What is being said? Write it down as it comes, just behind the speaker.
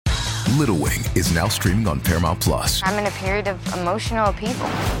Little Wing is now streaming on Paramount Plus. I'm in a period of emotional upheaval.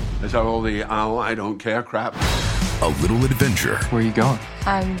 Is that all the I don't care crap? A little adventure. Where are you going?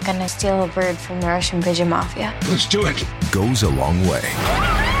 I'm gonna steal a bird from the Russian pigeon mafia. Let's do it. Goes a long way.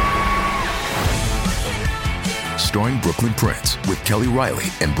 Starring Brooklyn Prince with Kelly Riley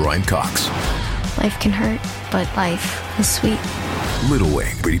and Brian Cox. Life can hurt, but life is sweet. Little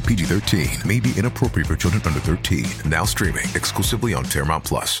Wing, rated PG-13, may be inappropriate for children under 13. Now streaming exclusively on Paramount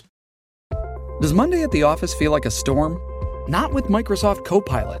Plus. Does Monday at the office feel like a storm? Not with Microsoft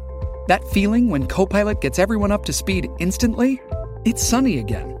Copilot. That feeling when Copilot gets everyone up to speed instantly? It's sunny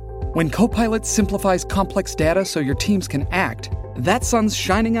again. When Copilot simplifies complex data so your teams can act, that sun's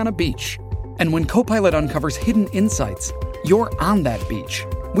shining on a beach. And when Copilot uncovers hidden insights, you're on that beach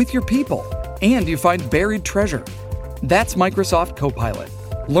with your people, and you find buried treasure. That's Microsoft Copilot.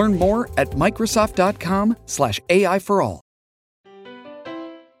 Learn more at Microsoft.com/AI for all.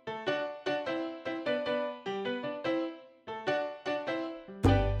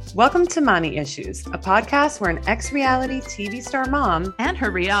 Welcome to Mommy Issues, a podcast where an ex-reality TV star mom and her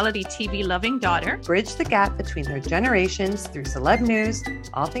reality TV loving daughter bridge the gap between their generations through celeb news,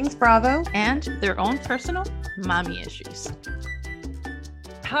 all things Bravo, and their own personal mommy issues.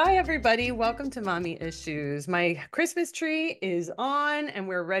 Hi, everybody. Welcome to Mommy Issues. My Christmas tree is on and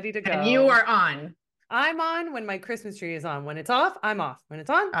we're ready to go. And you are on. I'm on when my Christmas tree is on. When it's off, I'm off. When it's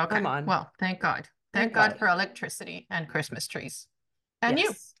on, okay. I'm on. Well, thank God. Thank God for electricity and Christmas trees. And yes.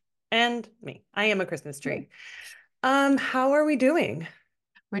 You. And me. I am a Christmas tree. How are we doing?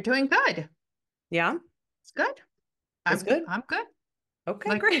 We're doing good. Yeah? It's good. It's good? I'm good.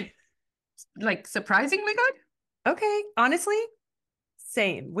 Okay, great. Like surprisingly good? Okay. Honestly,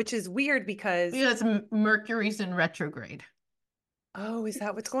 same, which is weird because Mercury's in retrograde. Oh, is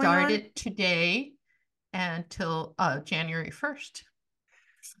that what's going on? Started today until January 1st.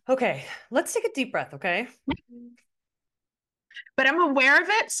 Okay, let's take a deep breath, okay? But I'm aware of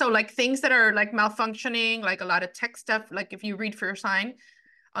it. So like things that are like malfunctioning, like a lot of tech stuff, like if you read for your sign,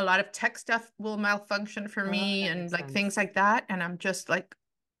 a lot of tech stuff will malfunction for me and like things like that. And I'm just like,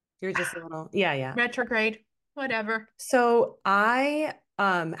 you're just a little, yeah. Retrograde, whatever. So I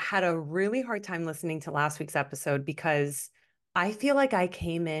had a really hard time listening to last week's episode because I feel like I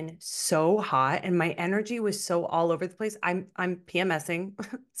came in so hot and my energy was so all over the place. I'm PMSing.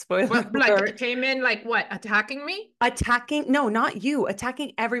 Spoiler alert. Like it came in like what? Attacking me? No, not you.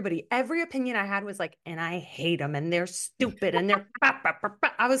 Attacking everybody. Every opinion I had was like, and I hate them and they're stupid and they're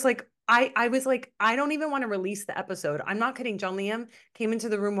I was like, I was like, I don't even want to release the episode. I'm not kidding. John Liam came into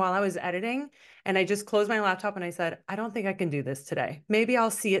the room while I was editing and I just closed my laptop and I said, I don't think I can do this today. Maybe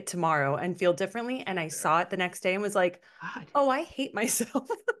I'll see it tomorrow and feel differently. And I saw it the next day and was like, God. Oh, I hate myself.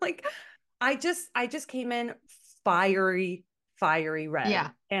 Like, I just came in fiery red. Yeah.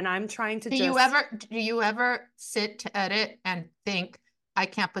 And I'm trying to do you ever sit to edit and think, I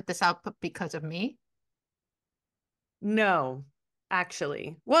can't put this out because of me? No,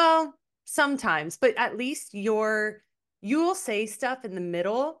 actually. Well, sometimes, but at least you'll say stuff in the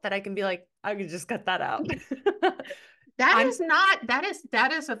middle that I can be like, I could just cut that out.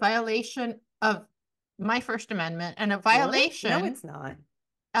 That is a violation of my First Amendment and a violation. No, it's not.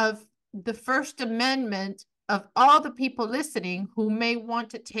 Of the First Amendment of all the people listening who may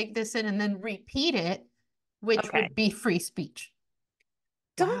want to take this in and then repeat it, which would be free speech.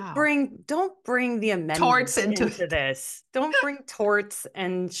 Don't bring the amendments into this. Don't bring torts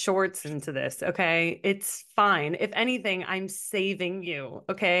and shorts into this. Okay. It's fine. If anything, I'm saving you.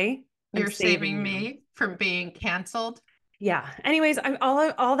 Okay. You're saving me from being canceled. Yeah. Anyways, I'm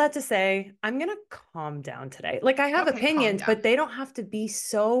all that to say, I'm going to calm down today. Like I have opinions, but they don't have to be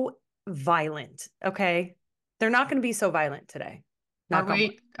so violent. Okay. They're not going to be so violent today. Are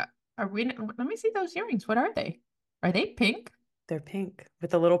we, let me see those earrings. What are they? Are they pink? They're pink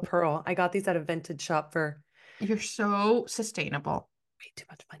with a little pearl. I got these at a vintage shop for. You're so sustainable. Way too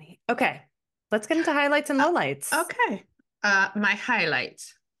much money. Okay. Let's get into highlights and lowlights. Okay. My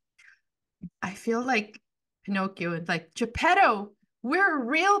highlights. I feel like Pinocchio and like Geppetto. We're a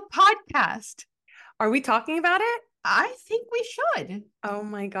real podcast. Are we talking about it? I think we should. Oh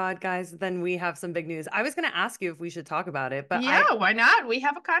my God, guys. Then we have some big news. I was going to ask you if we should talk about it, but yeah, why not? We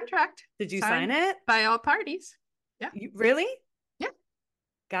have a contract. Did you sign it? By all parties. Yeah. Really? Yeah.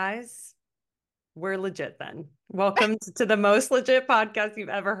 Guys, we're legit then. Welcome to the most legit podcast you've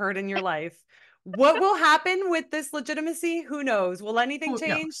ever heard in your life. What will happen with this legitimacy? Who knows? Will anything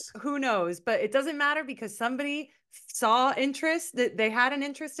change? Who knows? But it doesn't matter because somebody saw interest, that they had an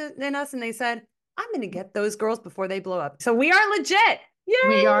interest in us and they said, I'm going to get those girls before they blow up. So we are legit.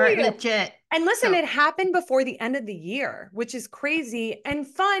 We are Yay! legit. And listen, So- it happened before the end of the year, which is crazy and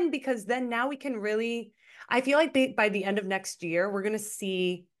fun because then now we can really, I feel like by the end of next year, we're going to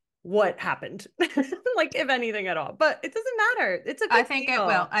see what happened, like if anything at all. But it doesn't matter. It's a big I think it will.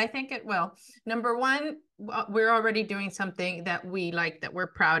 deal. I think it will. Number one, we're already doing something that we like, that we're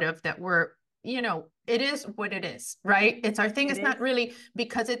proud of, that we're, you know, it is what it is, right? It's our thing. It It's not is. really,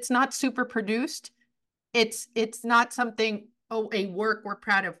 because it's not super produced. It's not something, oh, a work we're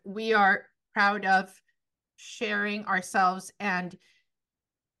proud of. We are proud of sharing ourselves. And,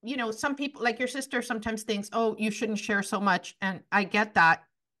 you know, some people, like your sister, sometimes thinks, oh, you shouldn't share so much. And I get that.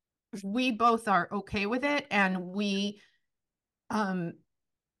 We both are okay with it. And we,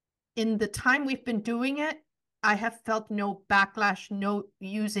 in the time we've been doing it, I have felt no backlash, no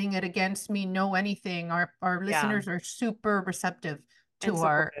using it against me, no anything. Our listeners are super receptive to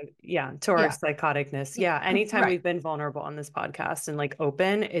our psychoticness. Yeah. Anytime Right. we've been vulnerable on this podcast and like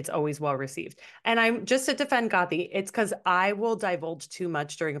open, it's always well received. And I'm just to defend Gathi, it's because I will divulge too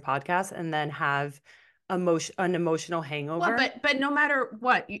much during a podcast and then have an emotional hangover. Well, but no matter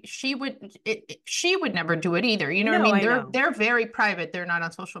what, she would never do it either. You know No, what I mean? I know. They're very private. They're not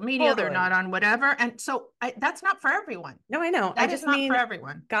on social media. They're Totally. not on whatever. And so that's not for everyone. No, I know. That I is just not mean for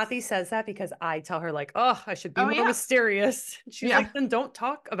everyone. Gathi says that because I tell her like, oh, I should be Oh, more yeah. mysterious. She's Yeah. like, then don't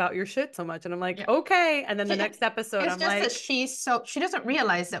talk about your shit so much. And I'm like, Yeah. okay. And then the She- next episode, It's I'm just like, that she doesn't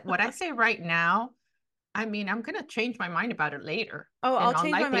realize that what I say right now, I mean, I'm gonna change my mind about it later. oh, in I'll all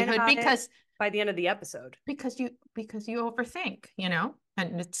change my mind likelihood, about because it by the end of the episode. because you overthink, you know,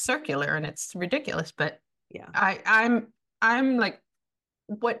 and it's circular and it's ridiculous. But Yeah. I'm like,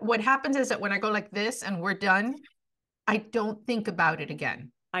 what happens is that when I go like this and we're done, I don't think about it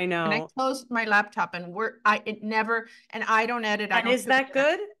again. I know. And I close my laptop and I don't edit. And is that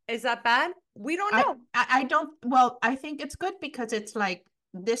good? Is that bad? We don't know. I don't. Well, I think it's good because it's like,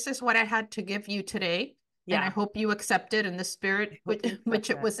 this is what I had to give you today. Yeah. And I hope you accept it in the spirit which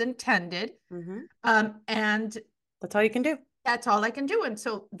it was intended. Mm-hmm. And that's all you can do. That's all I can do. And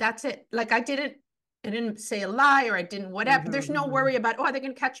so that's it. Like I didn't say a lie, or I didn't whatever. Mm-hmm, There's no worry about, oh, are they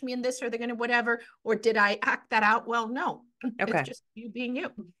going to catch me in this, or they're going to whatever, or did I act that out? Well, no. Okay. It's just you being you.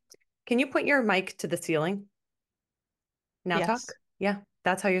 Can you put your mic to the ceiling? Now Yes. talk. Yeah.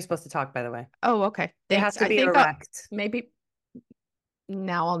 That's how you're supposed to talk, by the way. Oh, okay. It has to be think erect. maybe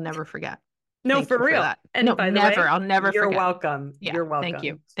now I'll never forget. No, Thank for you for real. that. And No, by the never. way, I'll never you're forget. welcome. Yeah, You're welcome. Thank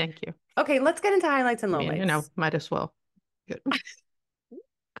you. Thank you. Okay, let's get into highlights and I lowlights. mean, you know, might as well. Good.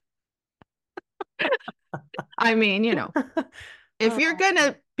 I mean, you know, if you're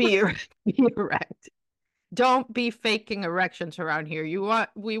gonna be erect, don't be faking erections around here.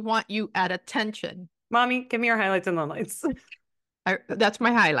 We want you at attention. Mommy, give me your highlights and lowlights. That's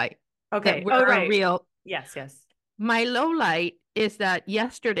my highlight. Okay. That we're a real. Yes, yes. My low light is that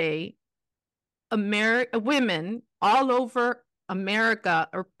yesterday, women all over America,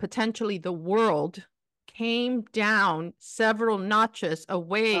 or potentially the world, came down several notches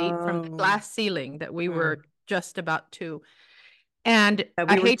away from the glass ceiling that we were just about to. And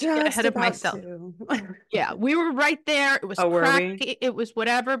I hate to get ahead of myself. Yeah, we were right there. It was cracky. It was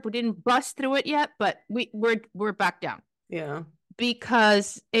whatever. We didn't bust through it yet, but we're back down. Yeah.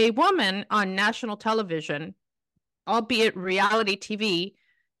 Because a woman on national television, albeit reality TV,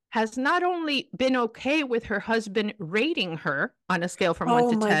 has not only been okay with her husband rating her on a scale from 1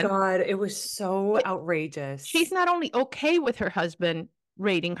 to 10. Oh my God, it was so outrageous. She's not only okay with her husband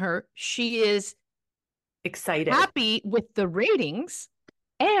rating her, she is excited, happy with the ratings,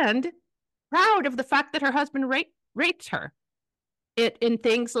 and proud of the fact that her husband rates her. It in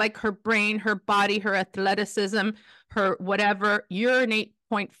things like her brain, her body, her athleticism, her whatever. You're an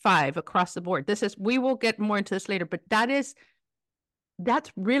 8.5 across the board. We will get more into this later, but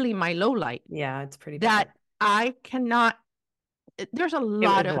that's really my low light. Yeah, it's pretty bad. That I cannot. There's a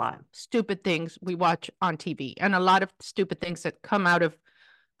lot of stupid things we watch on TV, and a lot of stupid things that come out of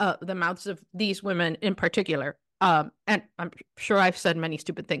the mouths of these women in particular. And I'm sure I've said many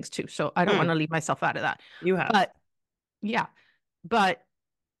stupid things too, so I don't want to leave myself out of that. You have. But yeah, but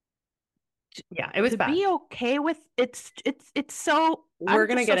yeah, it was bad. Be okay with it's so. We're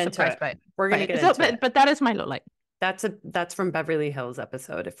gonna get into it. We're gonna get into it. But that is my low light. That's from Beverly Hills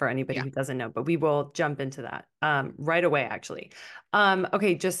episode for anybody who doesn't know, but we will jump into that right away, actually.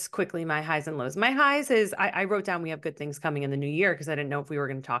 Okay, just quickly, my highs and lows. My highs is I wrote down we have good things coming in the new year because I didn't know if we were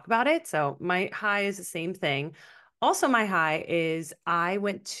going to talk about it. So my high is the same thing. Also, my high is I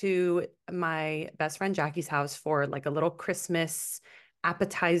went to my best friend Jackie's house for like a little Christmas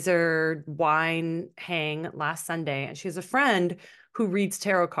appetizer wine hang last Sunday. And she has a friend who reads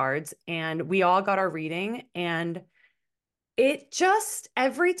tarot cards, and we all got our reading, and It just,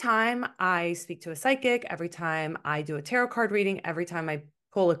 every time I speak to a psychic, every time I do a tarot card reading, every time I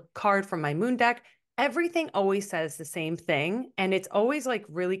pull a card from my moon deck, everything always says the same thing. And it's always like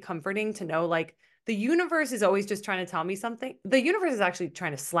really comforting to know like the universe is always just trying to tell me something. The universe is actually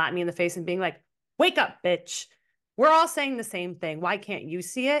trying to slap me in the face and being like, wake up, bitch. We're all saying the same thing. Why can't you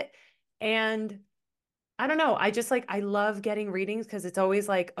see it? And I don't know. I just like, I love getting readings because it's always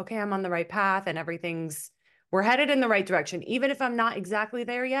like, okay, I'm on the right path and we're headed in the right direction. Even if I'm not exactly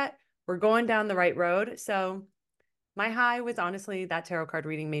there yet, we're going down the right road. So my high was honestly that tarot card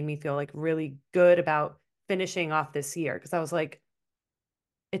reading made me feel like really good about finishing off this year. Cause I was like,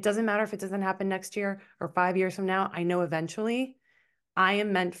 it doesn't matter if it doesn't happen next year or 5 years from now. I know eventually I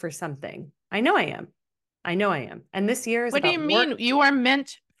am meant for something. I know I am. I know I am. And this year is What do about you mean? work. You are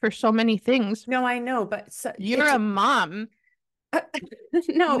meant for so many things. No, I know, but You're a mom.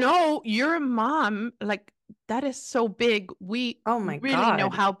 no. No, you're a mom. Like that is so big. We Oh my really know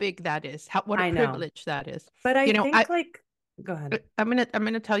God. how big that is. What a I know. privilege that is. But I You know, think like, go ahead. I'm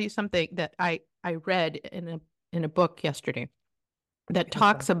gonna tell you something that I read in a book yesterday that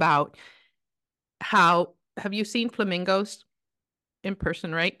talks about how, have you seen flamingos in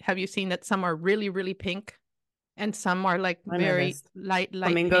person, right? Have you seen that some are really, really pink and some are like very light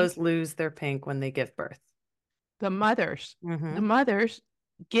Flamingos pink? lose their pink when they give birth. The mothers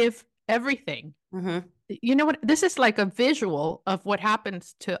give everything. Mm-hmm. You know what? This is like a visual of what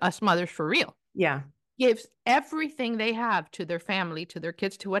happens to us mothers for real. Yeah. Gives everything they have to their family, to their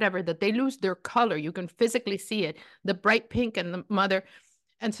kids, to whatever, that they lose their color. You can physically see it, the bright pink and the mother.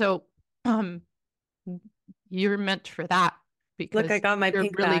 And so you're meant for that because look, I got my you're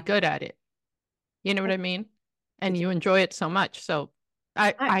pink really back. good at it. You know what I mean? And you enjoy it so much. So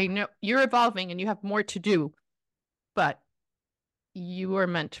I know you're evolving and you have more to do, but you are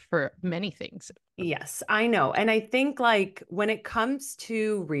meant for many things. Yes, I know. And I think like when it comes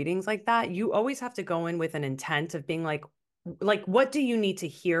to readings like that, you always have to go in with an intent of being like, what do you need to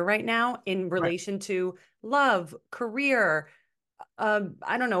hear right now in relation to love, career,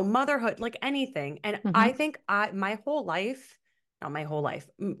 I don't know, motherhood, like anything. And I think my whole life, not my whole life,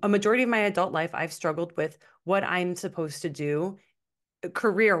 a majority of my adult life, I've struggled with what I'm supposed to do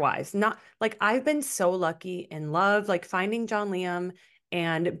career wise. Not like I've been so lucky in love, like finding John Liam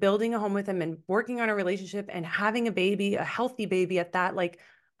and building a home with him and working on a relationship and having a baby, a healthy baby at that. Like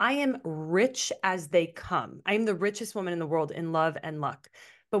I am rich as they come. I am the richest woman in the world in love and luck.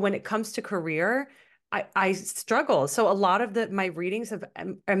 But when it comes to career, I struggle. So a lot of my readings of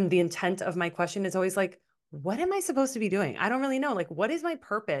and the intent of my question is always like, what am I supposed to be doing? I don't really know. Like, what is my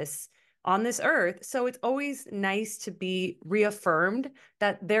purpose on this earth? So it's always nice to be reaffirmed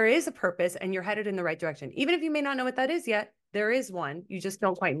that there is a purpose and you're headed in the right direction. Even if you may not know what that is yet, there is one. You just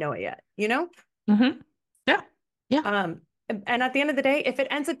don't quite know it yet, you know? Yeah. Yeah. And at the end of the day, if it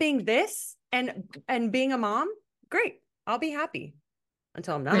ends up being this and being a mom, great. I'll be happy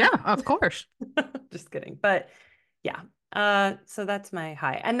until I'm not. Yeah, of course. Just kidding. But yeah. So that's my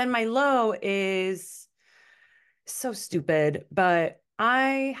high. And then my low is so stupid, but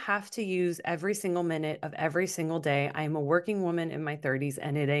I have to use every single minute of every single day. I'm a working woman in my 30s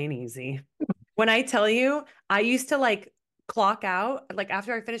and it ain't easy. When I tell you, I used to like clock out, like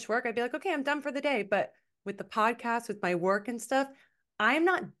after I finish work, I'd be like, okay, I'm done for the day. But with the podcast, with my work and stuff, I'm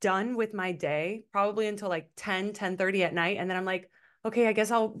not done with my day probably until like 10:30 at night. And then I'm like, okay, I guess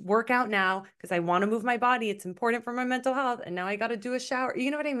I'll work out now because I want to move my body. It's important for my mental health. And now I got to do a shower.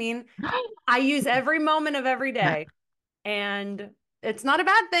 You know what I mean? I use every moment of every day. And it's not a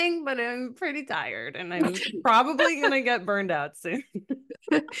bad thing, but I'm pretty tired and I'm probably going to get burned out soon.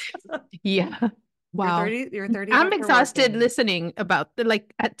 Yeah. Wow. You're 30. I'm exhausted listening about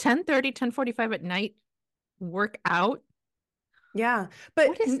like at 10:30, 10:45 at night, work out. Yeah. But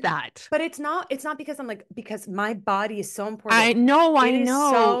what is that? But it's not because I'm like, because my body is so important. I know.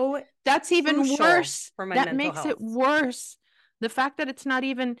 So that's even worse. For my that mental makes health. it worse. The fact that it's not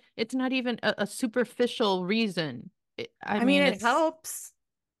even a superficial reason. I mean, it helps,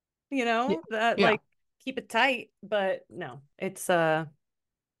 you know, like keep it tight, but no, it's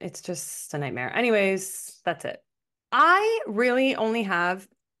just a nightmare. Anyways, that's it. I really only have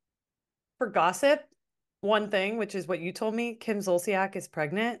for gossip one thing, which is what you told me. Kim Zolciak is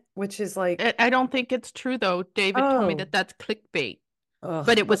pregnant, which is like, I don't think it's true though. David told me that that's clickbait,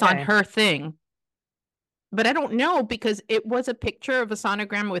 but it was on her thing. But I don't know because it was a picture of a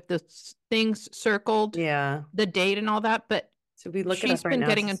sonogram with the things circled, the date and all that. But should we look she's it up right been now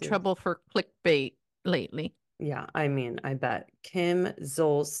getting in trouble for clickbait lately. Yeah, I mean, I bet. Kim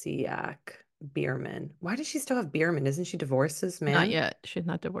Zolciak Bierman. Why does she still have Bierman? Isn't she divorced this man? Not yet. She's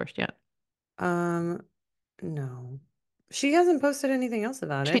not divorced yet. No. She hasn't posted anything else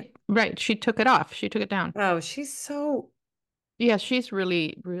about it. She took it off. She took it down. Oh, she's so. Yeah, she's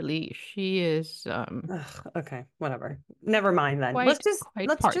really, she is Ugh, okay, whatever. Never mind then. quite Let's just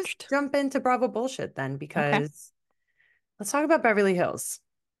parched. jump into Bravo bullshit then, Okay, because let's talk about Beverly Hills.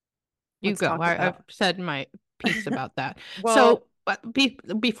 you Let's go. talk I've about. said my piece about that. Well, So,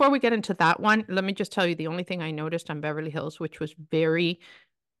 before we get into that one, let me just tell you the only thing I noticed on Beverly Hills, which was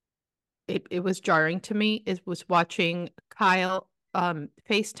it was jarring to me, is was watching Kyle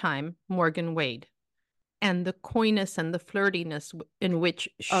FaceTime Morgan Wade and the coyness and the flirtiness in which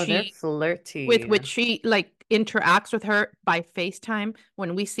oh, they're she with flirty. which she like interacts with her by FaceTime.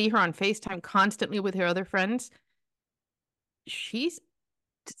 When we see her on FaceTime constantly with her other friends, she's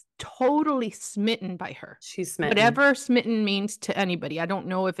totally smitten by her. She's smitten. Whatever smitten means to anybody. I don't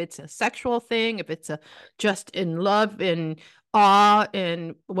know if it's a sexual thing, if it's a just in love and awe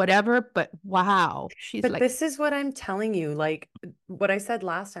and whatever, but wow, she's But like, this is what I'm telling you. Like what I said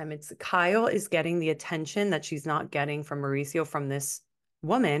last time, it's Kyle is getting the attention that she's not getting from Mauricio from this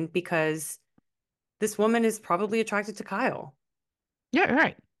woman because this woman is probably attracted to Kyle. yeah,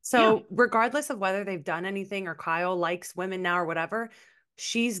 right. So Yeah. regardless of whether they've done anything or Kyle likes women now or whatever,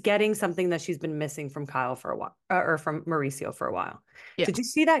 she's getting something that she's been missing from Kyle for a while, or from Mauricio for a while. Yeah. Did you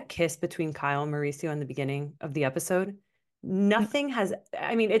see that kiss between Kyle and Mauricio in the beginning of the episode? Nothing has,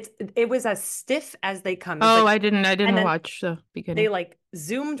 I mean, it was as stiff as they come. It's Oh, like, I didn't and then watch the they beginning. like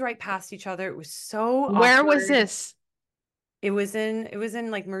zoomed right past each other. It was so Where was awkward. this? It was in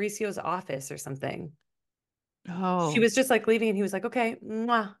like Mauricio's office or something. Oh, She was just like leaving and he was like, okay,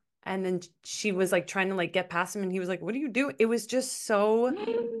 mwah. And then she was like trying to like get past him and he was like, what are you doing? It was just so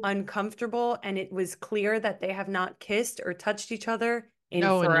uncomfortable. And it was clear that they have not kissed or touched each other in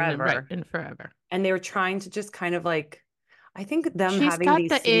no, forever. right, in forever. And they were trying to just kind of like, I think them She's having got these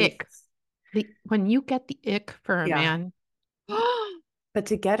the scenes, ick. When you get the ick for a yeah. man. But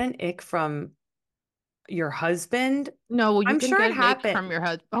to get an ick from your husband, No, you I'm can sure get it an ick happened from your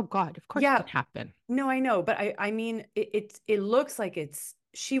husband. Oh God, of course Yeah. it can happen. No, I know, but I mean, it looks like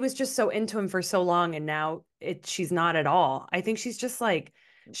she was just so into him for so long, and now she's not at all. I think she's just like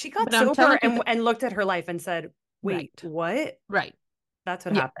she got But I'm sober telling you and looked at her life and said, "Wait, right. what?" Right. That's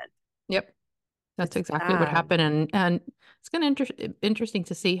what Yep. happened. Yep. That's It's exactly what sad. happened, and it's going to interesting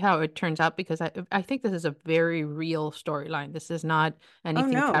to see how it turns out because I think this is a very real storyline. This is not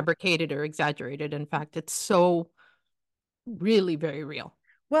anything no. fabricated or exaggerated. In fact, it's so really very real.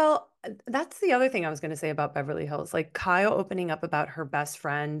 Well, that's the other thing I was going to say about Beverly Hills. Like Kyle opening up about her best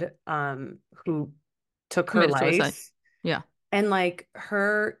friend who took her Committed suicide. life. Yeah. And like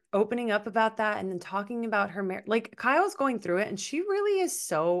her opening up about that and then talking about her marriage, like Kyle's going through it and she really is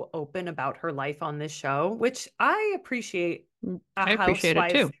so open about her life on this show, which I appreciate a I appreciate it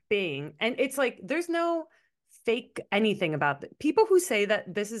housewife too. being. And it's like there's no fake anything about it. People who say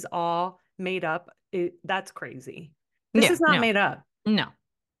that this is all made up, that's crazy. This is not made up. No,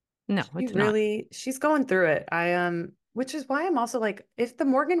 it's not. She's going through it. Which is why I'm also like, if the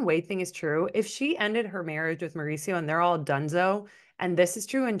Morgan Wade thing is true, if she ended her marriage with Mauricio and they're all donezo and this is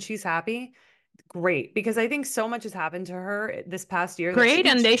true and she's happy, great. Because I think so much has happened to her this past year. Great,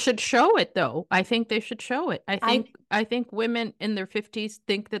 and they should show it though. I think they should show it. I think women in their 50s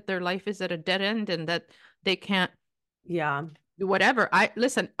think that their life is at a dead end and that they can't do whatever. I'm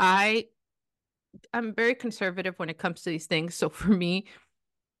very conservative when it comes to these things. So for me,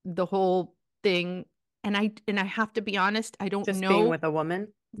 the whole thing, and I have to be honest, I don't just know being with a woman.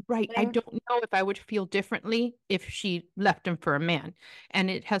 Right. I don't know if I would feel differently if she left him for a man. And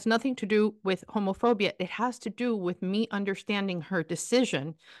it has nothing to do with homophobia. It has to do with me understanding her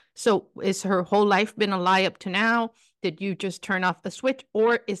decision. So is her whole life been a lie up to now? Did you just turn off the switch?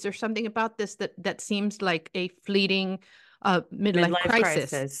 Or is there something about this that seems like a fleeting midlife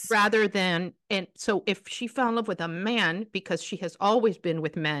crisis rather than, and so if she fell in love with a man because she has always been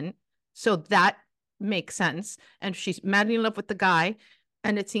with men, so that makes sense. And she's madly in love with the guy,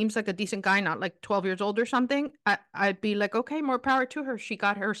 and it seems like a decent guy, not like 12 years old or something, I'd be like, okay, more power to her. She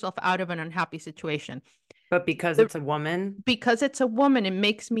got herself out of an unhappy situation. But because it's a woman? Because it's a woman, it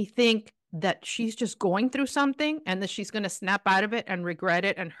makes me think that she's just going through something and that she's going to snap out of it and regret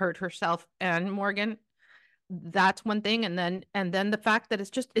it and hurt herself and Morgan. That's one thing. And then the fact that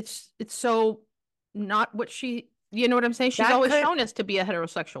it's so not what she You know what I'm saying? She's That always could- shown us to be a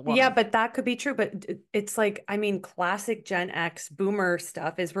heterosexual woman. Yeah, but that could be true. But it's like, I mean, classic Gen X boomer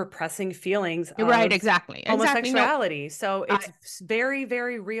stuff is repressing feelings Right, of exactly. No, homosexuality. So it's very,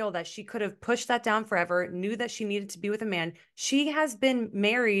 very real that she could have pushed that down forever, knew that she needed to be with a man. She has been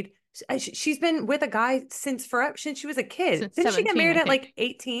married. She's been with a guy since forever, since she was a kid. Since Didn't she get 17, married I at think. like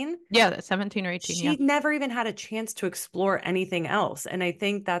 18? Yeah, that's 17 or 18. She never even had a chance to explore anything else. And I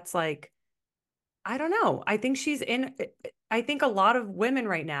think that's like, I don't know. I think I think a lot of women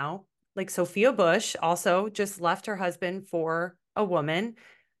right now, like Sophia Bush also just left her husband for a woman.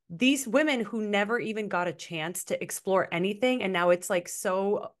 These women who never even got a chance to explore anything. And now it's like,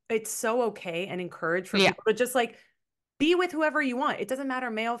 it's so okay and encouraged for people to just like be with whoever you want. It doesn't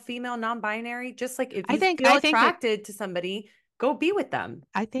matter, male, female, non-binary. Just like if you feel attracted to somebody, go be with them.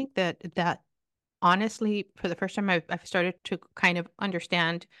 I think that honestly, for the first time, I've started to kind of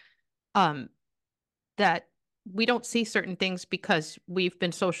understand that we don't see certain things because we've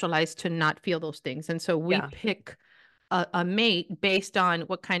been socialized to not feel those things. And so we pick a mate based on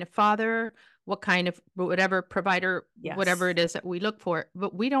what kind of father, what kind of whatever provider, whatever it is that we look for.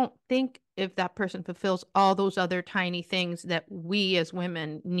 But we don't think if that person fulfills all those other tiny things that we as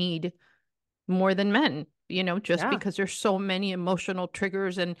women need more than men, you know, just because there's so many emotional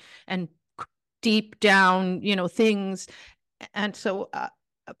triggers and deep down, you know, things. And so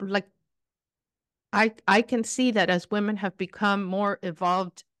like, I can see that as women have become more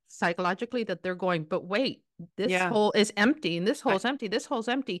evolved psychologically, that they're going, but wait, this hole is empty, and this hole's empty, this hole's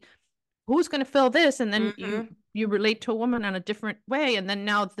empty. Who's going to fill this? And then you relate to a woman in a different way, and then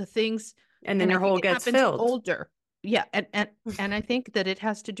now the things, and then your hole gets filled. Older, and I think that it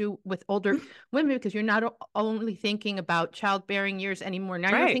has to do with older women, because you're not only thinking about childbearing years anymore.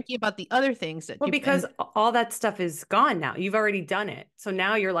 Now you're thinking about the other things that. Well, because all that stuff is gone now. You've already done it, so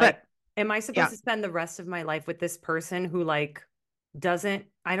now you're like. Am I supposed to spend the rest of my life with this person who like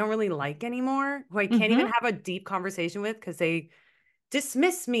I don't really like anymore, who I can't even have a deep conversation with because they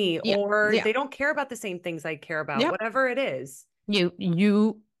dismiss me or they don't care about the same things I care about, whatever it is.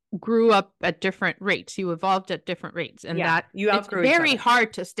 You grew up at different rates. You evolved at different rates, and that you outgrew. It's very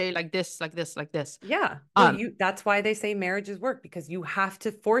hard to stay like this. Yeah. Well, that's why they say marriages work, because you have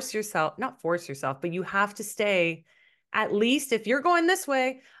to not force yourself, but you have to stay, at least if you're going this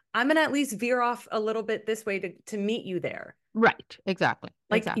way, I'm going to at least veer off a little bit this way to meet you there. Right. Exactly.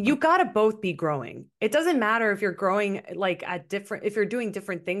 Like you got to both be growing. It doesn't matter if you're growing like if you're doing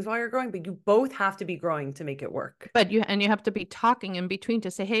different things while you're growing, but you both have to be growing to make it work. But you have to be talking in between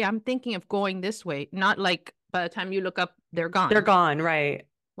to say, hey, I'm thinking of going this way. Not like by the time you look up, they're gone. They're gone. Right.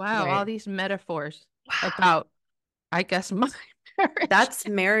 Wow. Right. All these metaphors about, I guess, my marriage. That's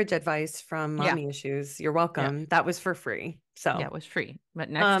marriage advice from Mommy Issues. You're welcome. Yeah. That was for free. So yeah, it was free.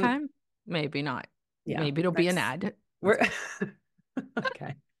 But next time, maybe not. Yeah. Maybe it'll be an ad.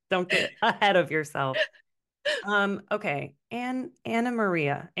 Okay. Don't get ahead of yourself. Okay. Anna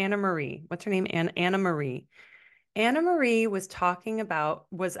Marie. What's her name? Anna Marie. Anna Marie was talking about,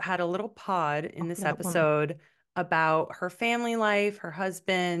 had a little pod in this episode about her family life, her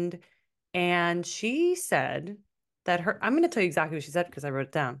husband. And she said that I'm going to tell you exactly what she said, because I wrote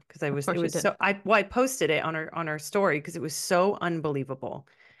it down, because I posted it on our story because it was so unbelievable.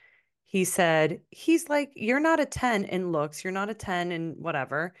 He said, he's like, you're not a 10 in looks, you're not a 10 in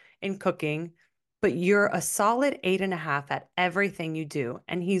whatever, in cooking, but you're a solid 8.5 at everything you do.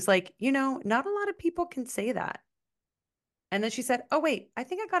 And he's like, not a lot of people can say that. And then she said, oh, wait, I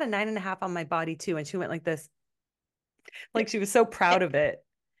think I got a 9.5 on my body too. And she went like this, like she was so proud of it.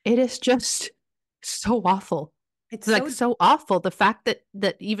 It is just so awful. It's like so awful. The fact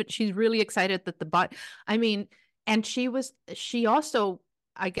that even she's really excited that the body, I mean, and she also,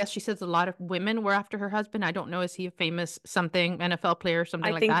 I guess she says a lot of women were after her husband. I don't know. Is he a famous NFL player or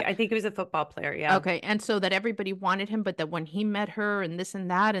something like that? I think he was a football player. Yeah. Okay. And so that everybody wanted him, but that when he met her and this and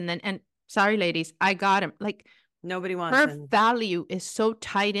that, and sorry, ladies, I got him. Like nobody wants her value is so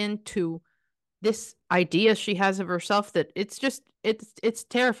tied into this idea she has of herself that it's just, it's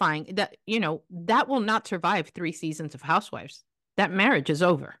terrifying that, that will not survive 3 seasons of Housewives. That marriage is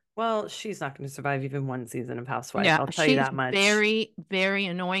over. Well, she's not going to survive even 1 season of Housewives. I'll tell you that much. Very, very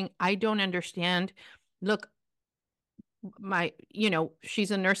annoying. I don't understand. Look, she's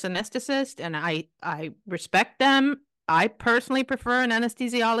a nurse anesthetist, and I respect them. I personally prefer an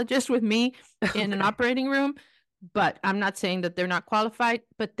anesthesiologist with me in an operating room, but I'm not saying that they're not qualified,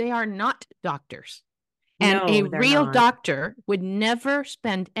 but they are not doctors. And a real doctor would never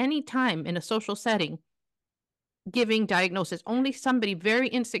spend any time in a social setting giving diagnosis. Only somebody very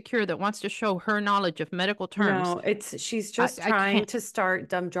insecure that wants to show her knowledge of medical terms. No, she's just trying to start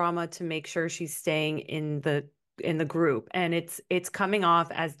dumb drama to make sure she's staying in the the group, and it's coming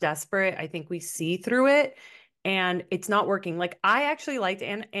off as desperate. I think we see through it, and it's not working. Like, I actually liked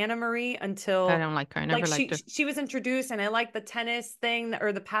Anna Marie until I don't like her. I never liked her. She was introduced, and I liked the tennis thing,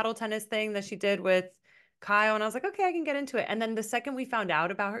 or the paddle tennis thing that she did with Kyle, and I was like, okay, I can get into it. And then the second we found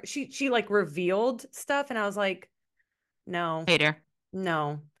out about her, she like revealed stuff, and I was like, no, Hater.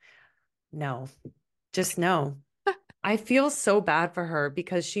 no, just no. I feel so bad for her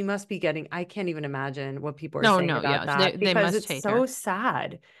because she must be getting, I can't even imagine what people are saying about that, they because must it's hate so her.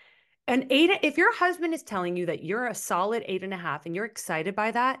 sad. And if your husband is telling you that you're a solid 8.5 and you're excited by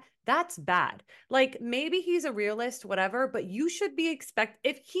that, that's bad. Like, maybe he's a realist, whatever, but you should be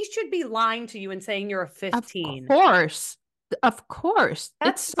if he should be lying to you and saying you're a 15. Of course.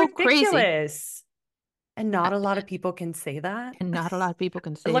 That's it's so ridiculous. crazy. And not a lot of people can say that. And not a lot of people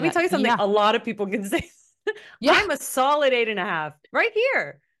can say Let me that. tell you something. A lot of people can say, I'm a solid 8.5 right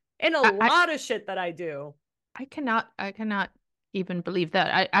here in a lot of shit that I do. I cannot even believe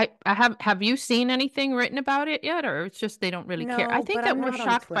that. Have you seen anything written about it yet, or it's just they don't really care? I think that we're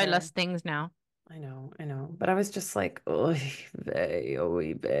shocked by less things now. I know. But I was just like, oy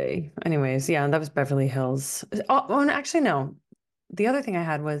vey. Anyways, yeah, that was Beverly Hills. Oh, actually, no. The other thing I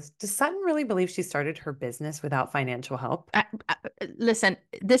had was, does Sutton really believe she started her business without financial help? Listen,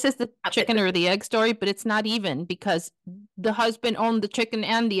 this is the chicken or the egg story, but it's not even, because the husband owned the chicken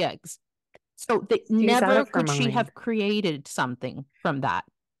and the eggs. So never could she have created something from that.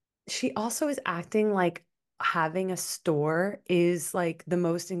 She also is acting like having a store is like the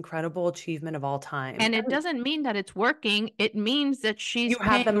most incredible achievement of all time. And it doesn't mean that it's working. It means that you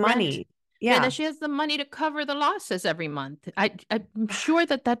have the money. Yeah, that she has the money to cover the losses every month. I'm sure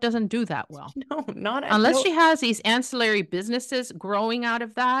that doesn't do that well. No, not unless she has these ancillary businesses growing out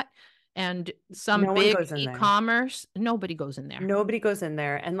of that, and some big e-commerce. Nobody goes in there. Nobody goes in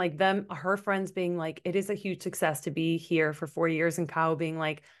there. And like her friends being like, it is a huge success to be here for 4 years, and Kyle being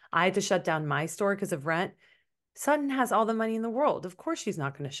like, I had to shut down my store because of rent. Sutton has all the money in the world. Of course she's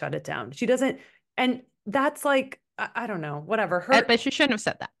not going to shut it down. She doesn't. And that's like, I don't know, whatever. But she shouldn't have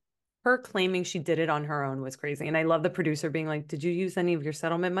said that. Her claiming she did it on her own was crazy. And I love the producer being like, did you use any of your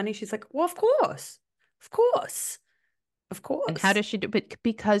settlement money? She's like, well, of course. And how does she do it?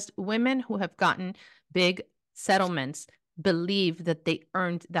 Because women who have gotten big settlements believe that they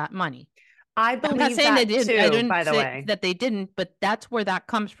earned that money. I believe that too, I didn't by the way. That they didn't, but that's where that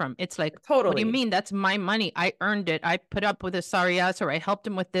comes from. It's like, totally. What do you mean? That's my money. I earned it. I put up with a sorry ass, or I helped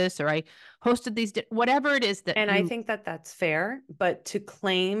him with this, or I hosted these, whatever it is that. And I think that that's fair, but to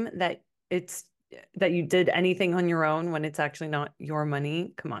claim that that you did anything on your own when it's actually not your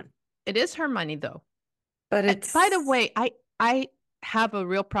money, come on. It is her money though. But it's, by the way, I have a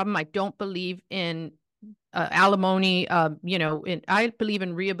real problem. I don't believe in alimony. I believe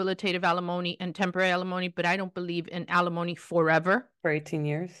in rehabilitative alimony and temporary alimony, but I don't believe in alimony forever. For 18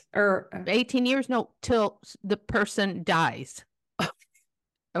 years or 18 years? No, till the person dies.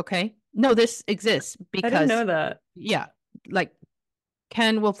 Okay. No, this exists because I didn't know that. Yeah, like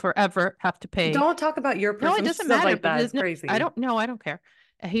Ken will forever have to pay. Don't talk about your personal it doesn't matter. Like that. It's crazy. I don't care.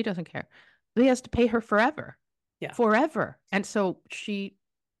 He doesn't care. He has to pay her forever. Yeah. Forever. And so she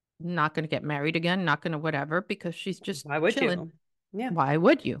not going to get married again, not going to whatever, because she's just why would chilling. You? Yeah. Why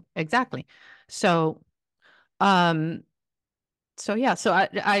would you? Exactly. So yeah, so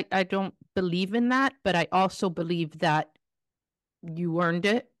I don't believe in that, but I also believe that you earned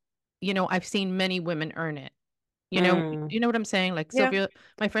it. I've seen many women earn it. You know what I'm saying? Like Sylvia,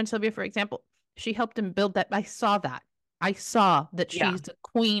 my friend Sylvia, for example, she helped him build that. I saw that she's the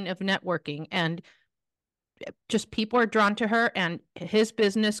queen of networking, and just people are drawn to her, and his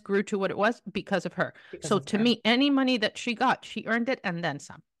business grew to what it was because of her. So to me, any money that she got, she earned it and then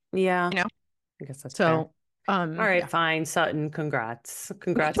some. Yeah. I guess that's so fair. All right, fine. Sutton, congrats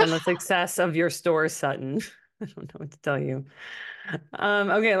on the success of your store, Sutton. I don't know what to tell you.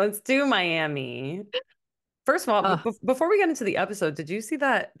 Okay, let's do Miami. First of all, before we get into the episode, did you see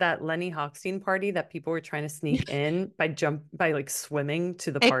that Lenny Hochstein party that people were trying to sneak in by like swimming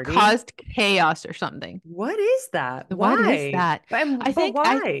to the party? It caused chaos or something. What is that? What is that? I think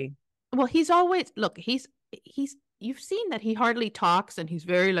why? Well, he's always he's you've seen that he hardly talks, and he's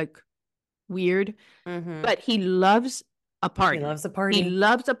very like weird, but he loves a party. He loves a party. He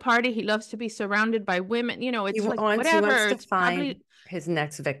loves a party. He loves to be surrounded by women. It's like whatever. He wants to it's find probably his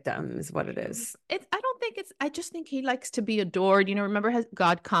next victim is what it is. I just think he likes to be adored. Remember his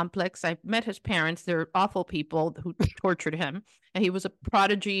God complex. I met his parents. They're awful people who tortured him. And he was a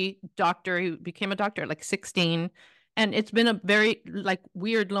prodigy doctor. He became a doctor at like 16. And it's been a very like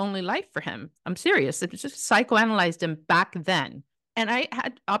weird, lonely life for him. I'm serious. It just psychoanalyzed him back then. And I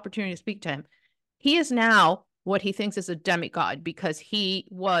had opportunity to speak to him. He is now what he thinks is a demigod, because he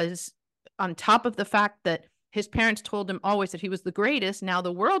was on top of the fact that his parents told him always that he was the greatest. Now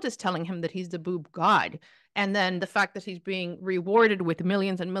the world is telling him that he's the boob god. And then the fact that he's being rewarded with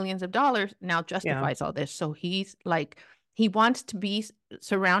millions and millions of dollars now justifies all this. So he's like, he wants to be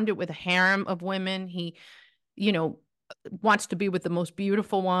surrounded with a harem of women. He, you know, wants to be with the most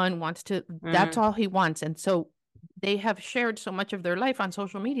beautiful one, that's all he wants. And so they have shared so much of their life on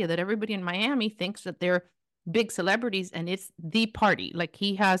social media that everybody in Miami thinks that they're big celebrities, and it's the party. Like,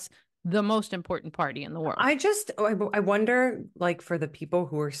 he has the most important party in the world. I wonder, like, for the people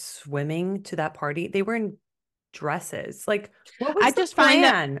who are swimming to that party, they were in dresses. Like, what was the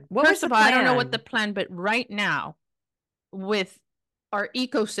plan? First of all, I don't know what the plan, but right now with our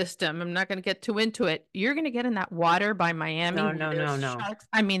ecosystem, I'm not going to get too into it. You're going to get in that water by Miami. No. Sharks.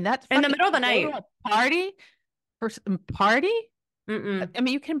 I mean, that's in the middle of the night. Party for some party. Mm-mm. I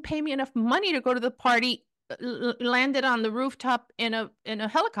mean, you can pay me enough money to go to the party, landed on the rooftop in a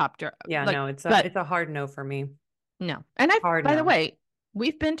helicopter. Yeah, like, no, it's a hard no for me. No. And by the way,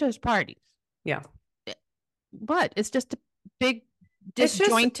 we've been to his parties. Yeah. But it's just a big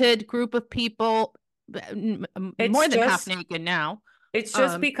disjointed group of people, more than half naked now. It's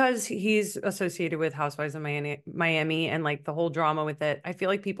just because he's associated with Housewives of Miami and like the whole drama with it. I feel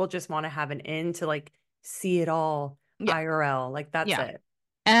like people just want to have an in to like see it all IRL. Like, that's it.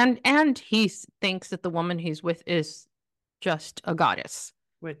 And he thinks that the woman he's with is just a goddess.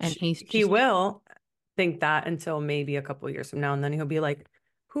 And he will think that until maybe a couple of years from now. And then he'll be like,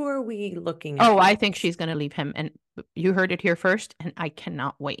 who are we looking at? Oh, I think she's going to leave him. And you heard it here first. And I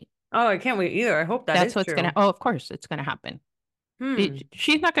cannot wait. Oh, I can't wait either. I hope that's what's going to. Oh, of course it's going to happen.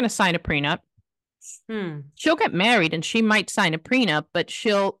 She's not going to sign a prenup. She'll get married and she might sign a prenup, but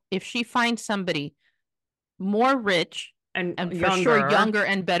if she finds somebody more rich and for sure younger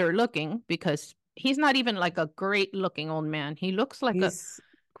and better looking, because he's not even like a great looking old man. He looks like a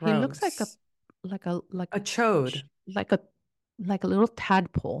chode, like a little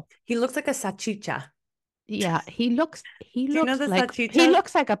tadpole. He looks like a salchicha. Yeah, he looks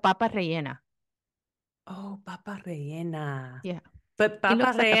like a papa rellena. Oh, papa rellena. Yeah. But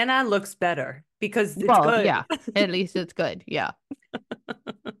papa rellena looks better because it's good. Yeah, at least it's good. Yeah.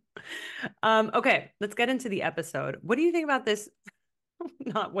 Okay, let's get into the episode. What do you think about this?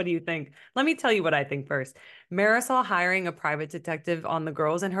 Not what do you think? Let me tell you what I think first. Marisol hiring a private detective on the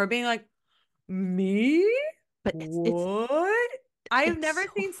girls and her being like, me? But what? I've never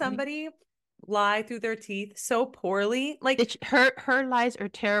seen somebody lie through their teeth so poorly. Like, her lies are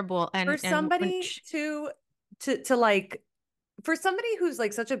terrible. And for somebody to like, for somebody who's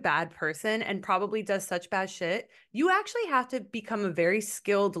like such a bad person and probably does such bad shit, you actually have to become a very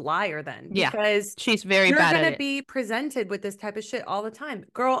skilled liar then. Yeah, because she's very bad at it. You're going to be presented with this type of shit all the time.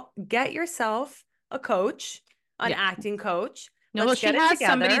 Girl, get yourself a coach, an acting coach. No, well, she has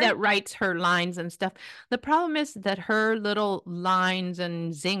somebody that writes her lines and stuff. The problem is that her little lines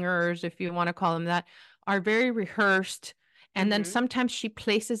and zingers, if you want to call them that, are very rehearsed. And then sometimes she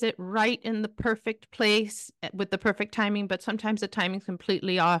places it right in the perfect place with the perfect timing, but sometimes the timing's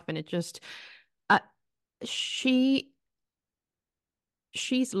completely off, and it just she's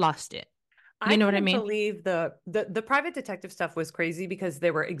lost it. You know what I mean? I believe the private detective stuff was crazy because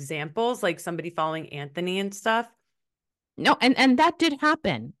there were examples like somebody following Anthony and stuff. No, and that did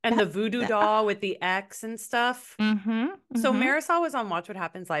happen. And the voodoo doll with the X and stuff. So Marisol was on Watch What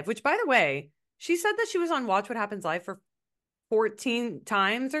Happens Live, which, by the way, she said that she was on Watch What Happens Live for 14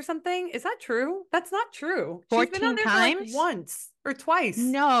 times or something. Is that true? That's not true. 14 She's been on there times? for like once or twice.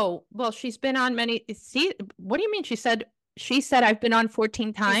 No. Well, she's been on many. See, what do you mean? She said I've been on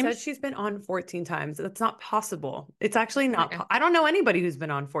 14 times. She said she's been on 14 times. That's not possible. It's actually not. I don't know anybody who's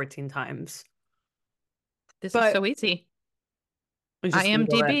been on 14 times. This is so easy.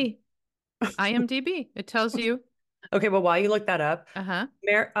 IMDb. IMDb. It tells you. Okay, well, while you look that up,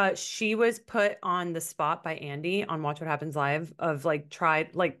 she was put on the spot by Andy on Watch What Happens Live of like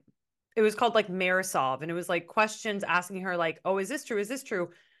it was called like Marisolve, and it was like questions asking her like, oh, is this true? Is this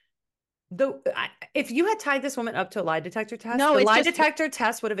true? If you had tied this woman up to a lie detector test, the lie detector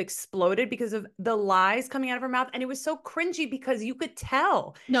test would have exploded because of the lies coming out of her mouth. And it was so cringy because you could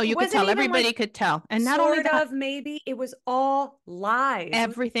tell. No, you could tell. Everybody could tell. And not only that, maybe it was all lies.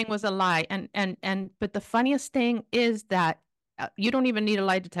 Everything was a lie. But the funniest thing is that you don't even need a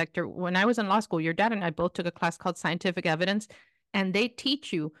lie detector. When I was in law school, your dad and I both took a class called Scientific Evidence. And they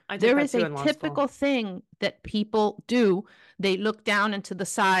teach you there is a typical thing that people do. They look down and to the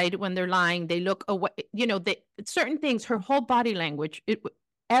side when they're lying. They look away. You know, certain things. Her whole body language.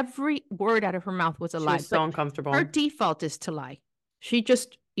 Every word out of her mouth was a lie. She was so uncomfortable. Her default is to lie. She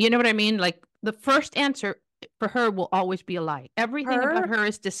just, you know what I mean? Like the first answer for her will always be a lie. Everything about her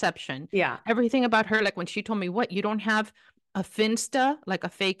is deception. Yeah. Everything about her, like when she told me, what, you don't have a Finsta, like a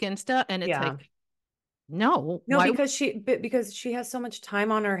fake Insta? And it's like, no, because she has so much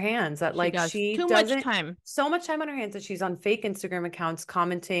time on her hands that like she too doesn't much time. So much time on her hands that she's on fake Instagram accounts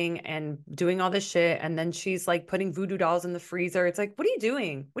commenting and doing all this shit, and then she's like putting voodoo dolls in the freezer. It's like, what are you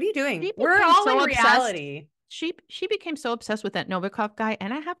doing? What are you doing? We're all in reality. She became so obsessed with that Novikov guy,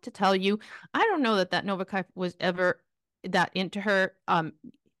 and I have to tell you, I don't know that Novikov was ever that into her.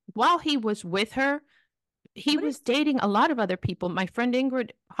 While he was with her, he was dating a lot of other people. My friend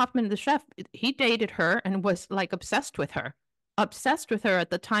Ingrid Hoffman, the chef, he dated her and was like obsessed with her at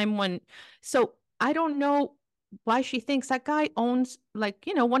the time when. So I don't know why she thinks that guy owns, like,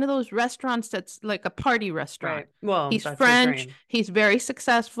 you know, one of those restaurants that's like a party restaurant. Right. Well, he's French. He's very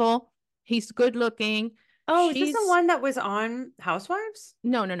successful. He's good looking. Oh, is this the one that was on Housewives?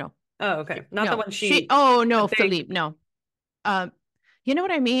 No. Oh, okay. Not the one she. Oh no, Philippe. No. You know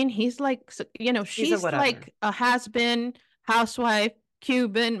what I mean? He's like, you know, she's like a has-been, housewife,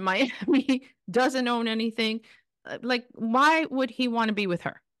 Cuban, Miami, doesn't own anything. Like, why would he want to be with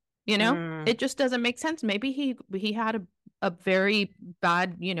her? You know, it just doesn't make sense. Maybe he had a very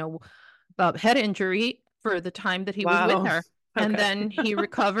bad, you know, head injury for the time that he was with her. Okay. And then he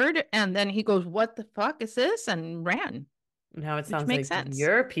recovered, and then he goes, what the fuck is this? And ran. Now it sounds like sense.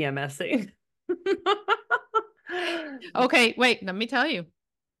 You're PMSing. Okay, wait, let me tell you.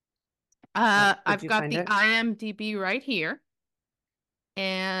 I've got the IMDb right here.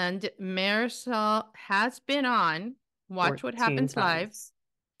 And Marisol has been on Watch What Happens Live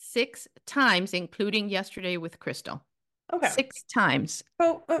 6 times, including yesterday with Crystal. Okay. 6 times.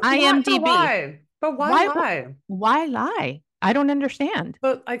 IMDb. But why lie? Why lie? I don't understand.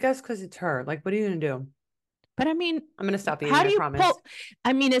 But I guess because it's her. Like, what are you going to do? But I mean, I'm going to stop eating, I promise.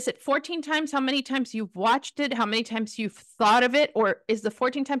 I mean, is it 14 times how many times you've watched it? How many times you've thought of it? Or is the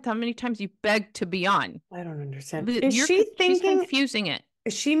 14 times how many times you begged to be on? I don't understand. She's confusing it.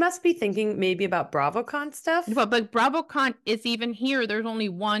 She must be thinking maybe about BravoCon stuff. But BravoCon is even here. There's only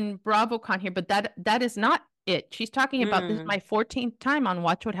one BravoCon here, but that is not it. She's talking about this is my 14th time on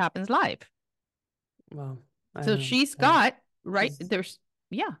Watch What Happens Live. Well, so she's got, right? There's,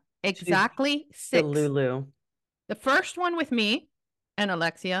 exactly 6. The Lulu. The first one with me and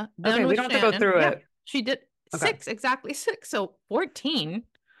Alexia. Okay, we don't have to go through it. She did 6, exactly 6. So 14.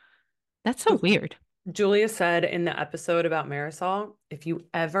 That's so weird. Julia said in the episode about Marisol, if you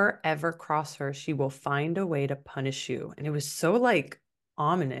ever cross her, she will find a way to punish you. And it was so like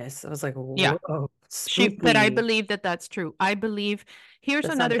ominous. I was like, whoa, but I believe that that's true. I believe, here's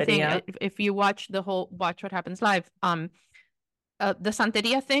another thing. If you watch Watch What Happens Live, the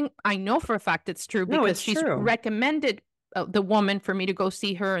Santeria thing, I know for a fact it's true because she's recommended the woman for me to go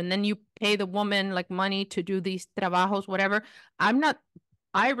see her, and then you pay the woman like money to do these trabajos, whatever.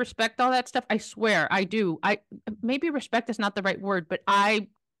 I respect all that stuff. I swear I do. Maybe respect is not the right word, but I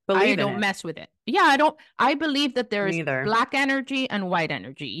don't mess with it. Yeah, I believe that there is black energy and white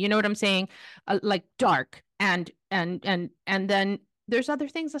energy. You know what I'm saying? Like dark and then there's other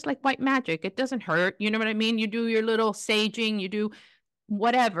things that's like white magic. It doesn't hurt. You know what I mean? You do your little saging, you do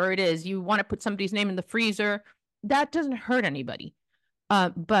whatever it is. You want to put somebody's name in the freezer. That doesn't hurt anybody.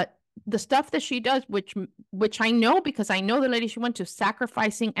 But the stuff that she does, which I know because I know the lady she went to,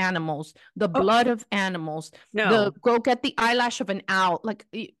 sacrificing animals, the blood of animals, go get the eyelash of an owl. Like,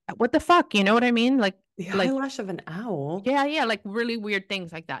 what the fuck? You know what I mean? Like the eyelash of an owl. Yeah, like really weird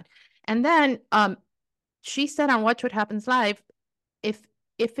things like that. And then she said on Watch What Happens Live,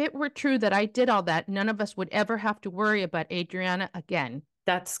 if it were true that I did all that, none of us would ever have to worry about Adriana again.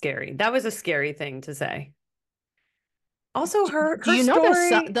 That's scary. That was a scary thing to say. Also, her do you story...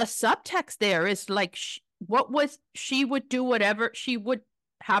 know the subtext there is like she would do whatever, she would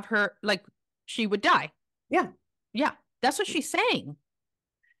have her, like, she would die. Yeah, that's what she's saying.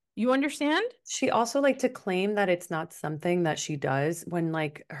 You understand? She also like to claim that it's not something that she does, when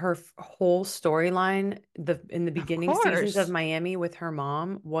like her whole storyline in the beginning seasons of Miami with her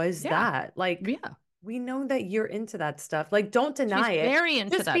mom was that like we know that you're into that stuff. Like, don't deny it. Very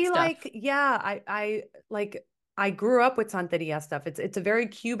into Just that be stuff. like, I like. I grew up with Santeria stuff. It's a very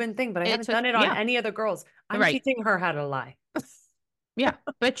Cuban thing, but I haven't done it on any other girls. I'm teaching her how to lie. Yeah,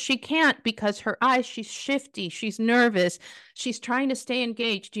 but she can't because her eyes, she's shifty, she's nervous, she's trying to stay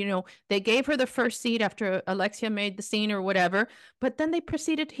engaged. You know, they gave her the first seat after Alexia made the scene or whatever, but then he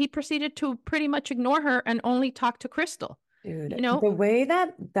proceeded to pretty much ignore her and only talk to Crystal. Dude, you know, the way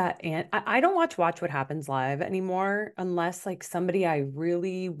that I don't watch What Happens Live anymore unless like somebody I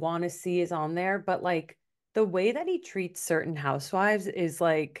really want to see is on there, but like the way that he treats certain housewives is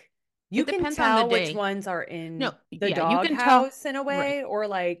like You It can depends on the tell which day. ones are in No, the yeah, you can tell. doghouse in a Right. way, or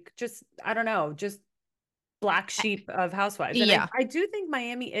like just, I don't know, just black sheep of housewives. And Yeah. I do think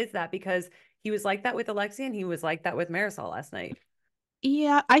Miami is that, because he was like that with Alexia and he was like that with Marisol last night.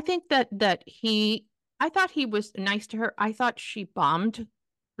 Yeah, I think I thought he was nice to her. I thought she bombed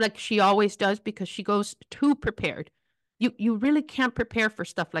like she always does because she goes too prepared. You really can't prepare for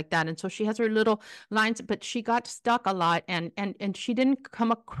stuff like that. And so she has her little lines, but she got stuck a lot and she didn't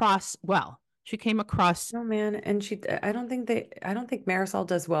come across well. She came across No, man. And I don't think Marisol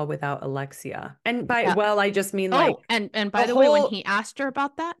does well without Alexia. And by yeah. well, I just mean like And by the way, when he asked her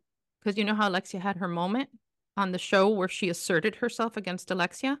about that, because you know how Alexia had her moment on the show where she asserted herself against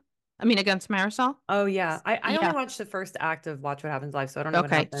against Marisol. Oh yeah. I only Yeah. watched the first act of Watch What Happens Live, so I don't know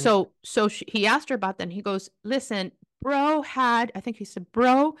what Okay. happened. He asked her about that and he goes, listen, I think he said,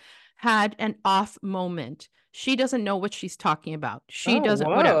 bro had an off moment. She doesn't know what she's talking about. She doesn't,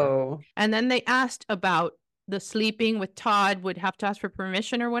 whatever. And then they asked about the sleeping with Todd, would have to ask for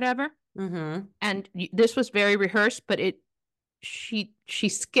permission or whatever. Mm-hmm. And this was very rehearsed, but she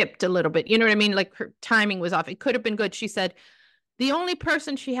skipped a little bit. You know what I mean? Like her timing was off. It could have been good. She said, the only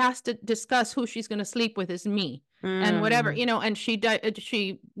person she has to discuss who she's going to sleep with is me. And whatever, and she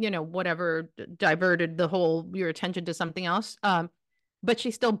whatever diverted your attention to something else. But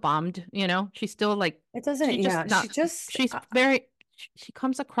she still bombed, she's still like, it doesn't, she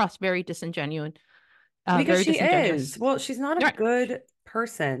comes across very disingenuous. Because she is. Well, she's not a good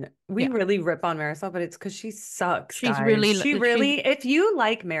person. We Yeah. really rip on Marisol, but it's because she sucks. She's guys. really, if you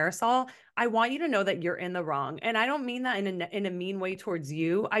like Marisol, I want you to know that you're in the wrong. And I don't mean that in a mean way towards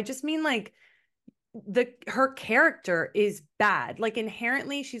you. I just mean like her character is bad. Like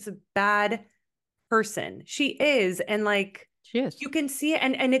inherently, she's a bad person. She is. And like, she is. You can see it.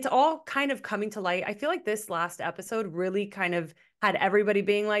 And it's all kind of coming to light. I feel like this last episode really kind of had everybody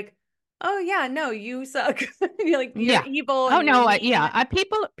being like, oh yeah, no, you suck. You're like, you're evil. Oh no,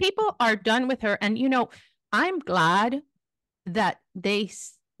 people are done with her. And I'm glad that they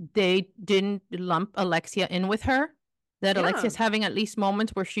didn't lump Alexia in with her. That Alexia's having at least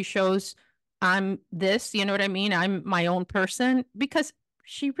moments where she shows I'm this, you know what I mean? I'm my own person, because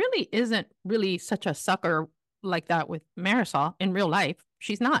she really isn't really such a sucker like that with Marisol in real life.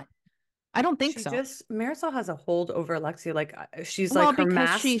 She's not. I don't think so. Marisol has a hold over Alexia. Like she's like her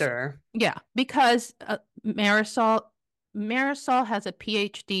master. Because Marisol has a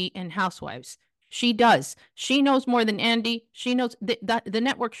PhD in housewives. She does. She knows more than Andy. She knows that the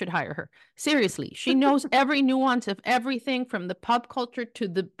network should hire her. Seriously. She knows every nuance of everything from the pop culture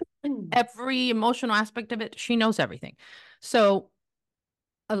to every emotional aspect of it. She knows everything. So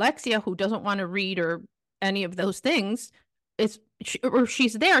Alexia, who doesn't want to read or any of those things,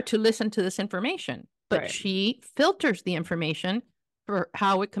 she's there to listen to this information, but she filters the information for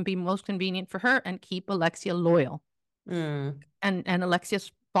how it can be most convenient for her and keep Alexia loyal. And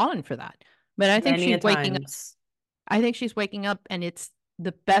Alexia's fallen for that. But I think she's waking up. I think she's waking up, and it's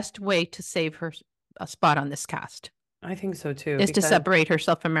the best way to save her a spot on this cast. I think so too. Is to separate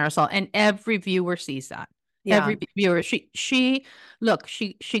herself from Marisol, and every viewer sees that. Yeah. Every viewer. She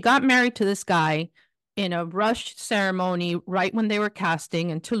got married to this guy in a rushed ceremony right when they were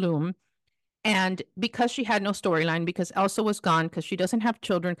casting in Tulum. And because she had no storyline, because Elsa was gone, because she doesn't have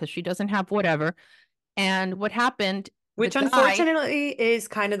children, because she doesn't have whatever. And what happened, which unfortunately is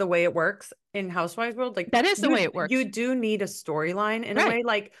kind of the way it works in Housewives world. Like that is the way it works. You do need a storyline in a way.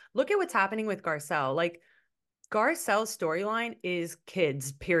 Like look at what's happening with Garcelle. Like Garcelle's storyline is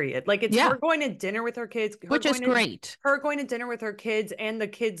kids, period. Like it's her going to dinner with her kids, which is great. Her going to dinner with her kids and the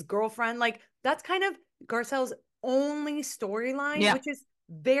kid's girlfriend. Like that's kind of Garcelle's only storyline, which is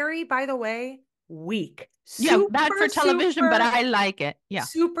very, by the way, weak. Bad for television, but I like it. Yeah.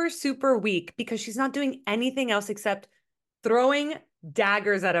 Super, super weak because she's not doing anything else except throwing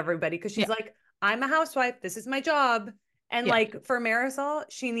daggers at everybody because she's like, I'm a housewife. This is my job. And like for Marisol,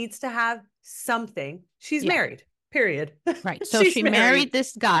 she needs to have something. She's married, period. Right. So she married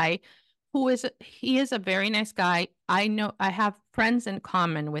this guy he is a very nice guy. I know I have friends in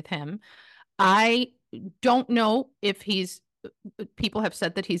common with him. I don't know if people have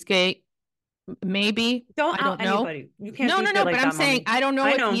said that he's gay. Maybe. I don't know. Anybody. You can't no, but I'm saying I don't know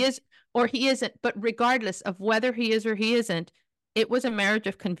if he is or he isn't. But regardless of whether he is or he isn't, it was a marriage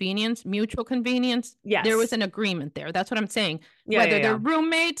of convenience, mutual convenience. Yes. There was an agreement there. That's what I'm saying. Whether they're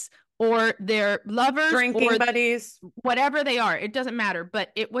roommates or they're lovers, drinking buddies, whatever they are, it doesn't matter.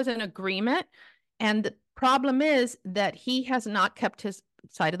 But it was an agreement. And the problem is that he has not kept his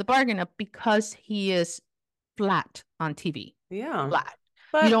side of the bargain up because he is flat on TV. Yeah. Flat.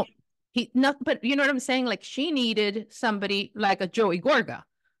 But but you know what I'm saying? Like she needed somebody like a Joey Gorga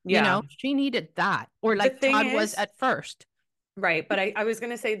Yeah. she needed that, or The like thing Todd was is, at first. right. But I was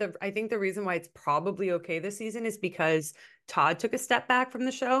going to say I think the reason why it's probably okay this season is because Todd took a step back from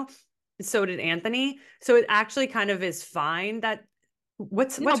the show. So did Anthony. So it actually kind of is fine that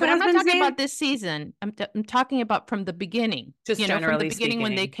what's No, your but I'm not husband's talking name? about this season. I'm talking about from the beginning. Just from the generally beginning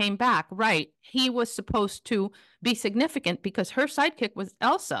when they speaking. came back. Right. He was supposed to be significant because her sidekick was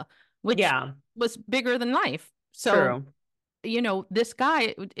Elsa, which was bigger than life. So, True. This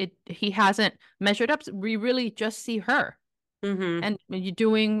guy, he hasn't measured up. We really just see her. And you're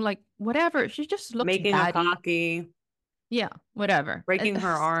doing like whatever. She just looks Making a cocky. Yeah, whatever. Breaking her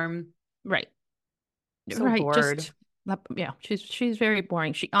arm. Right. So right. bored. Just yeah, she's very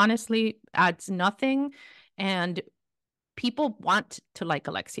boring. She honestly adds nothing, and people want to like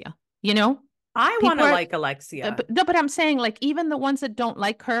Alexia. I want to like Alexia. But I'm saying, like, even the ones that don't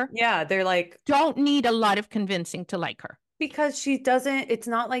like her, yeah, they're like, don't need a lot of convincing to like her, because she doesn't. It's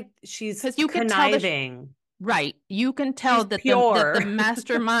not like she's you conniving. Can tell right, you can tell that the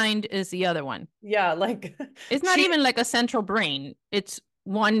mastermind is the other one. Yeah, like it's not even like a central brain. It's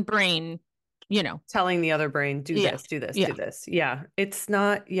one brain. Telling the other brain, do this, do this, do this. Yeah. It's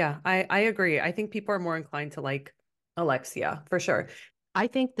not. Yeah, I agree. I think people are more inclined to like Alexia for sure. I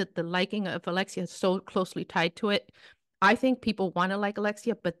think that the liking of Alexia is so closely tied to it. I think people want to like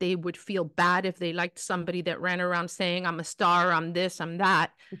Alexia, but they would feel bad if they liked somebody that ran around saying, I'm a star, I'm this, I'm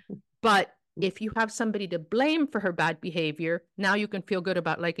that. But if you have somebody to blame for her bad behavior, now you can feel good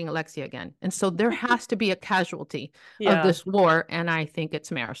about liking Alexia again. And so there has to be a casualty of this war. And I think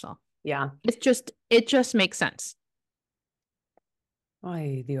it's Marisol. Yeah. It just makes sense.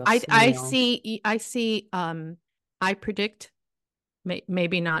 I see, I predict,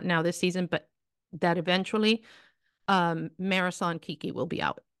 maybe not now this season, but that eventually Marisol and Kiki will be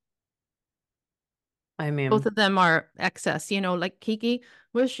out. I mean, both of them are excess, like Kiki,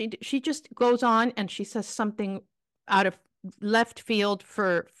 well, she just goes on and she says something out of left field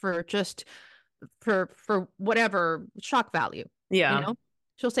for whatever shock value. Yeah.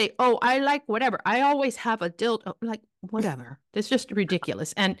 She'll say, oh, I like whatever. I always have a dildo. Like, whatever. It's just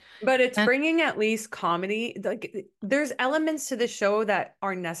ridiculous. But it's bringing at least comedy. Like, there's elements to the show that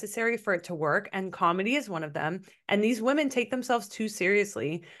are necessary for it to work, and comedy is one of them. And these women take themselves too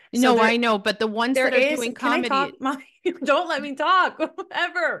seriously. I know, but the ones that are doing comedy. Can I talk, Mommy? Don't let me talk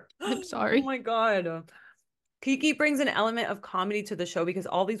ever. I'm sorry. Oh my God. Kiki brings an element of comedy to the show because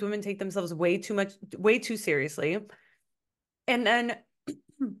all these women take themselves way too seriously. And then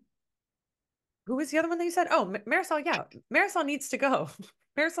who was the other one that you said? Oh, Marisol. Yeah, Marisol needs to go.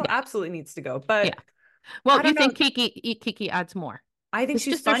 Marisol absolutely needs to go. But well, you think Kiki adds more? I think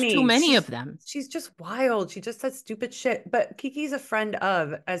she's funny. There's too many of them. She's just wild. She just says stupid shit. But Kiki's a friend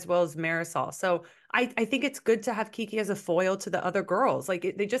of, as well as Marisol. So I think it's good to have Kiki as a foil to the other girls.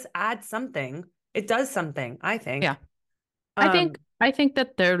 Like they just add something. It does something, I think. Yeah. I think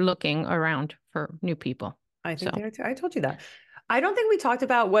that they're looking around for new people. I think they are too. I told you that. I don't think we talked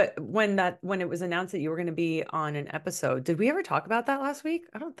about when it was announced that you were going to be on an episode. Did we ever talk about that last week?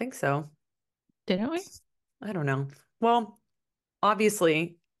 I don't think so. Didn't we? I don't know. Well,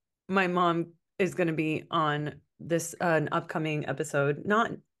 obviously, my mom is going to be on this an upcoming episode,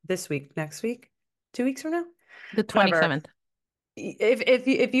 not this week, next week, 2 weeks from now, the 27th.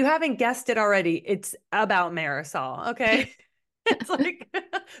 If you haven't guessed it already, it's about Marisol. Okay, it's like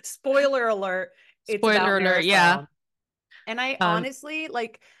spoiler alert. Spoiler alert. Yeah. And I honestly,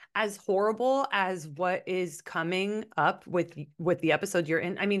 like, as horrible as what is coming up with the episode you're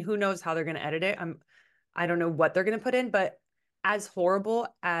in, I mean, who knows how they're going to edit it? I don't know what they're going to put in, but as horrible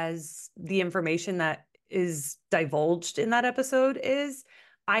as the information that is divulged in that episode is,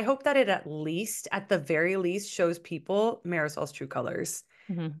 I hope that it at the very least, shows people Marisol's true colors.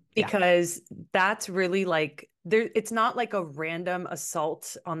 Mm-hmm. Because that's really like it's not like a random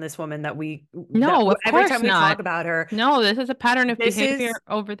assault on this woman that every time we talk about her. No, this is a pattern of behavior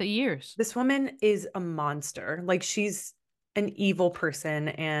over the years. This woman is a monster. Like, she's an evil person.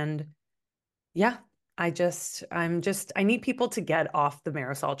 And yeah, I need people to get off the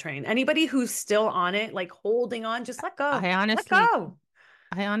Marisol train. Anybody who's still on it, like holding on, just let go. Let go.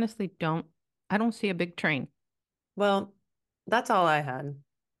 I honestly don't see a big train. Well, that's all I had.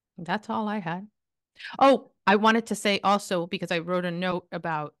 That's all I had. Oh, I wanted to say also, because I wrote a note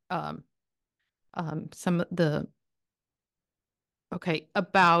about some of the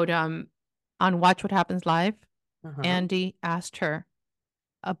about on Watch What Happens Live. Andy asked her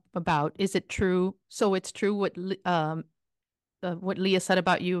about, is it true? So it's true what Leah said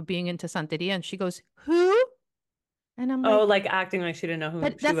about you being into Santeria, and she goes, who? And I'm like, like acting like she didn't know who.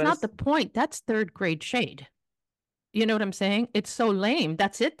 But that's not the point. That's third grade shade. You know what I'm saying? It's so lame.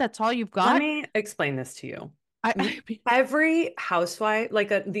 That's it. That's all you've Let got. me explain this to you. I Every housewife, like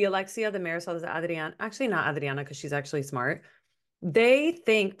the Alexia, the Marisol, the Adriana, actually not Adriana because she's actually smart. They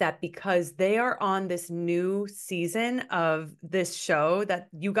think that because they are on this new season of this show that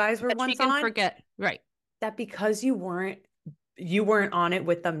you guys were that she once can on, forget. Right. that because you weren't on it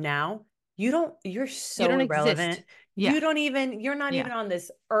with them now, you're so You don't irrelevant. exist. Yeah. You're not Yeah. even on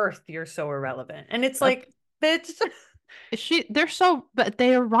this earth. You're so irrelevant. And it's Uh, like, bitch. But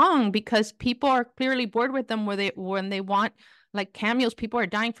they are wrong because people are clearly bored with them when they want like cameos. People are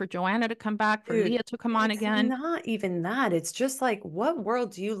dying for Joanna to come back, for Dude, Leah to come on it's again. not even that. It's just like, what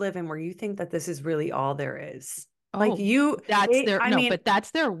world do you live in where you think that this is really all there is? Like but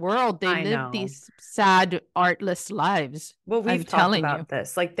that's their world. They I live know. these sad, artless lives. Well, we've I'm talked telling about you.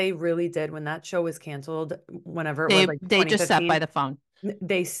 this. Like they really did when that show was canceled, whenever it They was like they just sat by the phone.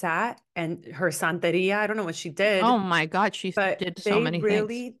 They sat and her santeria, I don't know what she did. Oh my God, she did so many things. They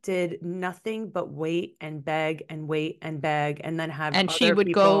really did nothing but wait and beg and wait and beg and then have and other she would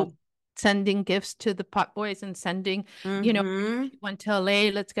people go sending gifts to the pot boys and sending, she went to LA,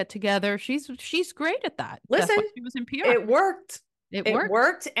 let's get together. She's great at that. Listen, that's why she was in PR. It worked. It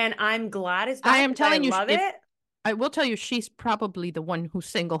worked, and I'm glad it's back. I am telling you, love it. I will tell you, she's probably the one who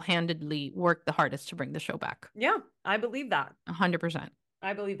single-handedly worked the hardest to bring the show back. Yeah, I believe that. 100%.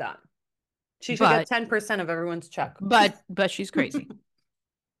 I believe that. She should get 10% of everyone's check. But she's crazy.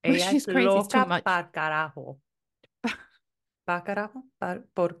 She's crazy. It's too much. Pa carajo. Pa carajo.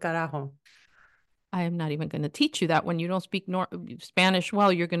 Por carajo. I am not even going to teach you that. When you don't speak Spanish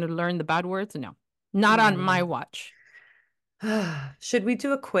well, you're going to learn the bad words. No, not on my watch. Should we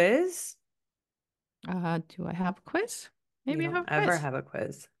do a quiz? Do I have a quiz? Maybe you I have a ever quiz. have a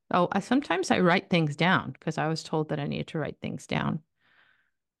quiz. Oh, sometimes I write things down because I was told that I needed to write things down.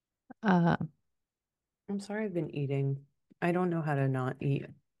 I'm sorry I've been eating. I don't know how to not eat.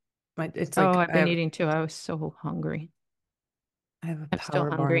 It's like I've been eating too. I was so hungry. I have a power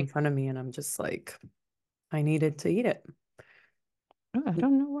bar in front of me and I'm just like, I needed to eat it. Oh, I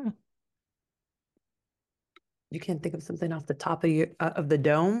don't know why. You can't think of something off the top of the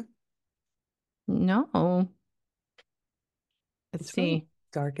dome? No. Let's see. Really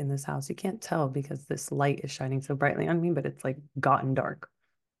dark in this house. You can't tell because this light is shining so brightly on me, but it's like gotten dark.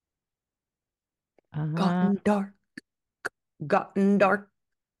 Gotten dark. Gotten dark.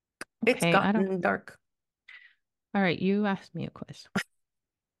 Okay, it's gotten dark. All right, you asked me a quiz. I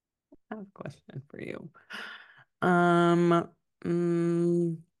have a question for you. Let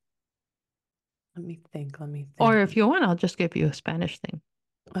me think. Or if you want, I'll just give you a Spanish thing.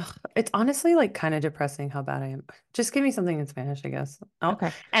 Ugh, it's honestly like kind of depressing how bad I am. Just give me something in Spanish, I guess.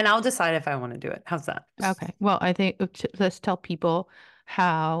 Okay. And I'll decide if I want to do it. How's that? Okay. Well, I think let's tell people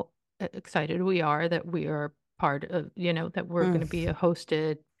how excited we are that we are part of, that we're going to be a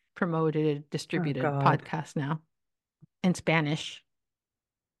hosted, promoted, distributed podcast now in Spanish.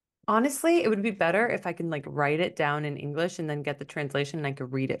 Honestly, it would be better if I can like write it down in English and then get the translation and I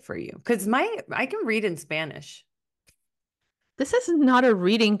could read it for you. Because I can read in Spanish. This is not a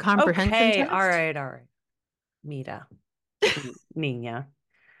reading comprehension test. All right. Mira, niña,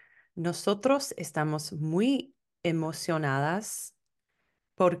 nosotros estamos muy emocionadas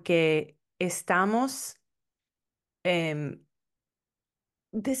porque estamos this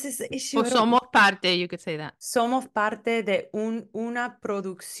is the issue. Somos parte, you could say that. Somos parte de una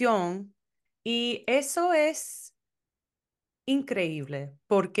producción y eso es increíble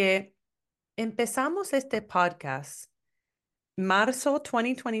porque empezamos este podcast marzo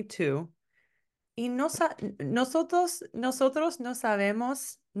 2022 y nosotros no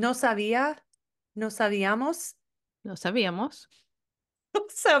sabíamos. Nosotros no sabíamos.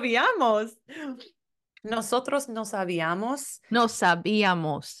 No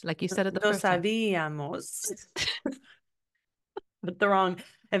sabíamos, like you said at the first time. No sabíamos. With the wrong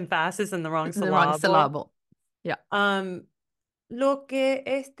emphasis and the wrong syllable. The wrong syllable. Yeah. Lo que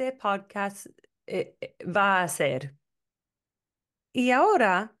este podcast va a hacer. Y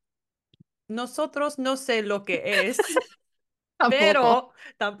ahora, nosotros no sé lo que es. Pero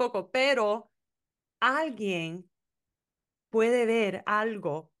alguien puede ver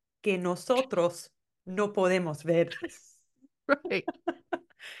algo que nosotros no podemos ver. Right.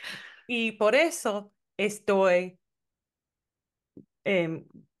 Y por eso estoy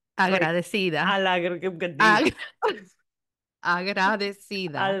agradecida.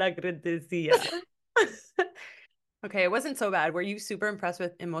 Agradecida. Okay, it wasn't so bad. Were you super impressed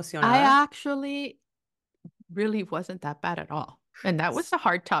with Emocionada? I actually really wasn't that bad at all. And that was a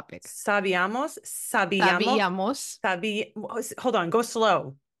hard topic. Sabíamos. Hold on, go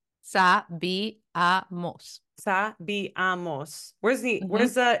slow. Sabíamos. Sabíamos. Where's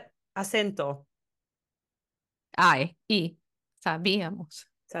the acento? I, y, sabíamos.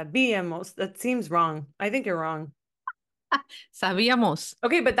 Sabíamos. That seems wrong. I think you're wrong. Sabíamos.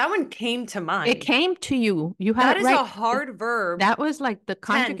 Okay, but that one came to mind. It came to you. You had that it is right. a hard verb. That was like the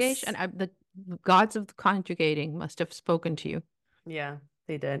conjugation. The gods of the conjugating must have spoken to you. Yeah,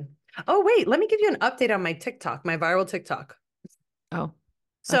 they did. Oh, wait, let me give you an update on my TikTok, my viral TikTok. Oh,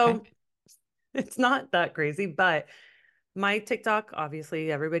 so okay. It's not that crazy, but my TikTok,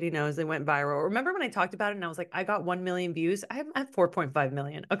 obviously, everybody knows it went viral. Remember when I talked about it and I was like, I got 1 million views? I have 4.5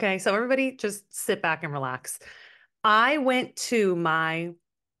 million. Okay, so everybody just sit back and relax. I went to my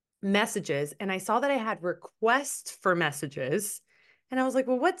messages and I saw that I had requests for messages. And I was like,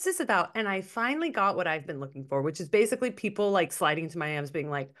 well, what's this about? And I finally got what I've been looking for, which is basically people like sliding into my DMs being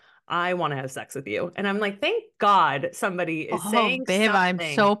like, I want to have sex with you. And I'm like, thank God somebody is saying babe, something.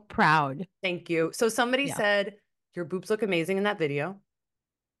 I'm so proud. Thank you. So somebody said, your boobs look amazing in that video.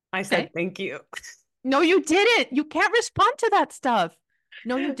 I said, thank you. No, you didn't. You can't respond to that stuff.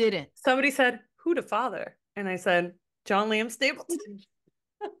 No, you didn't. Somebody said, who to father? And I said, John Liam Stapleton.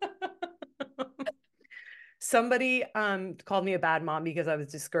 Somebody called me a bad mom because I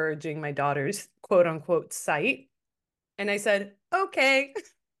was discouraging my daughter's quote unquote sight. And I said, okay.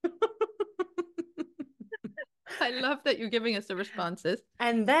 I love that you're giving us the responses.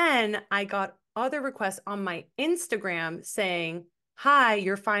 And then I got other requests on my Instagram saying, hi,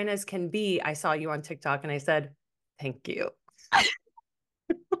 you're fine as can be. I saw you on TikTok. And I said, thank you.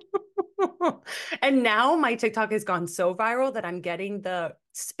 And now my TikTok has gone so viral that I'm getting the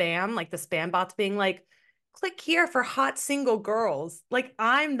spam, like the spam bots being like, click here for hot single girls. Like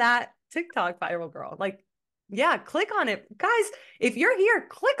I'm that TikTok viral girl. Like, yeah, click on it. Guys, if you're here,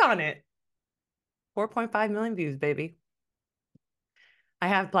 click on it. 4.5 million views, baby. I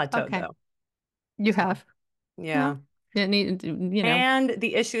have plateaued though. You have. Yeah. You need, you know. And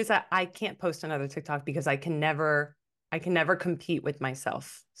the issue is that I can't post another TikTok because I can never compete with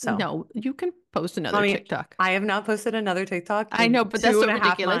myself. So no, you can post another TikTok. I have not posted another TikTok. I know, but that's so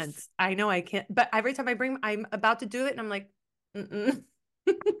ridiculous. Months. I know I can't, but every time I'm about to do it and I'm like, even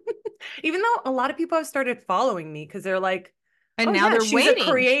though a lot of people have started following me because they're like, and now they're she's waiting.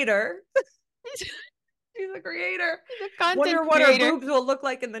 A creator. She's a creator. She's a content Wonder what her boobs will look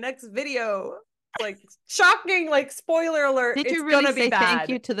like in the next video. Like shocking, like spoiler alert. Did you really say thank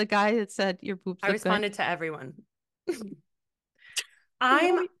you to the guy that said your boobs look good? I responded to everyone.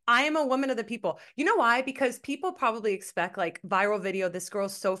 I am a woman of the people. You know why? Because people probably expect like viral video. This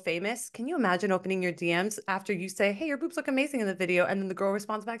girl's so famous. Can you imagine opening your DMs after you say, hey, your boobs look amazing in the video. And then the girl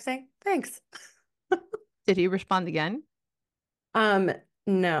responds back saying, thanks. Did he respond again?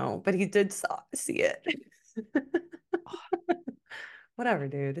 No, but he did see it. Whatever,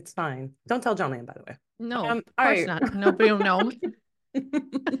 dude. It's fine. Don't tell John Liam, by the way. No, of course not. Nobody will know.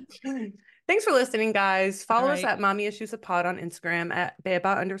 Thanks for listening, guys. Follow us at Mommy Issues a Pod on Instagram at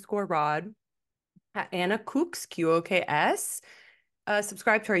Beba_Rod, at Anna Kooks, QOKS.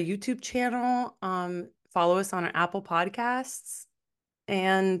 Subscribe to our YouTube channel. Follow us on our Apple Podcasts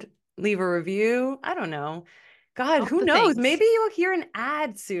and leave a review. I don't know. God, who knows? Maybe you'll hear an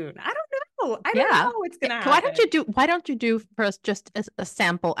ad soon. I don't know. I don't know what's gonna happen. Why don't you do for us just a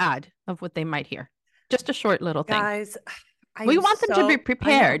sample ad of what they might hear? Just a short little thing. Guys, we want them to be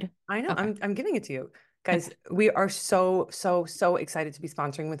prepared. I know. Okay. I'm giving it to you. Guys, we are so excited to be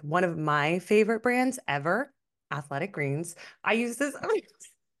sponsoring with one of my favorite brands ever, Athletic Greens. I use this.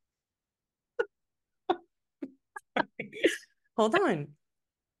 Hold on.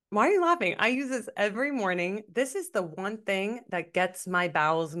 Why are you laughing? I use this every morning. This is the one thing that gets my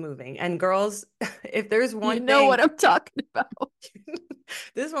bowels moving. And girls, if there's one thing, you know what I'm talking about.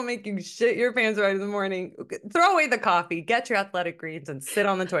 This will make you shit your pants right in the morning. Throw away the coffee, get your Athletic Greens, and sit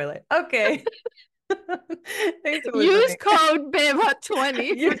on the toilet. Okay. Thanks for use code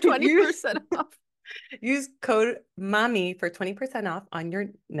BEBA20 for 20% off. Use code MOMMY for 20% off on your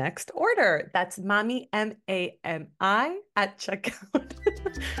next order. That's MOMMY, MAMI at checkout.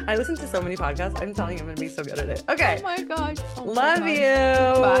 I listen to so many podcasts. I'm telling you, I'm going to be so good at it. Okay. Oh my gosh. Love you.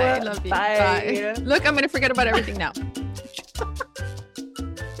 Bye. Love you. Bye. Bye. Look, I'm going to forget about everything now.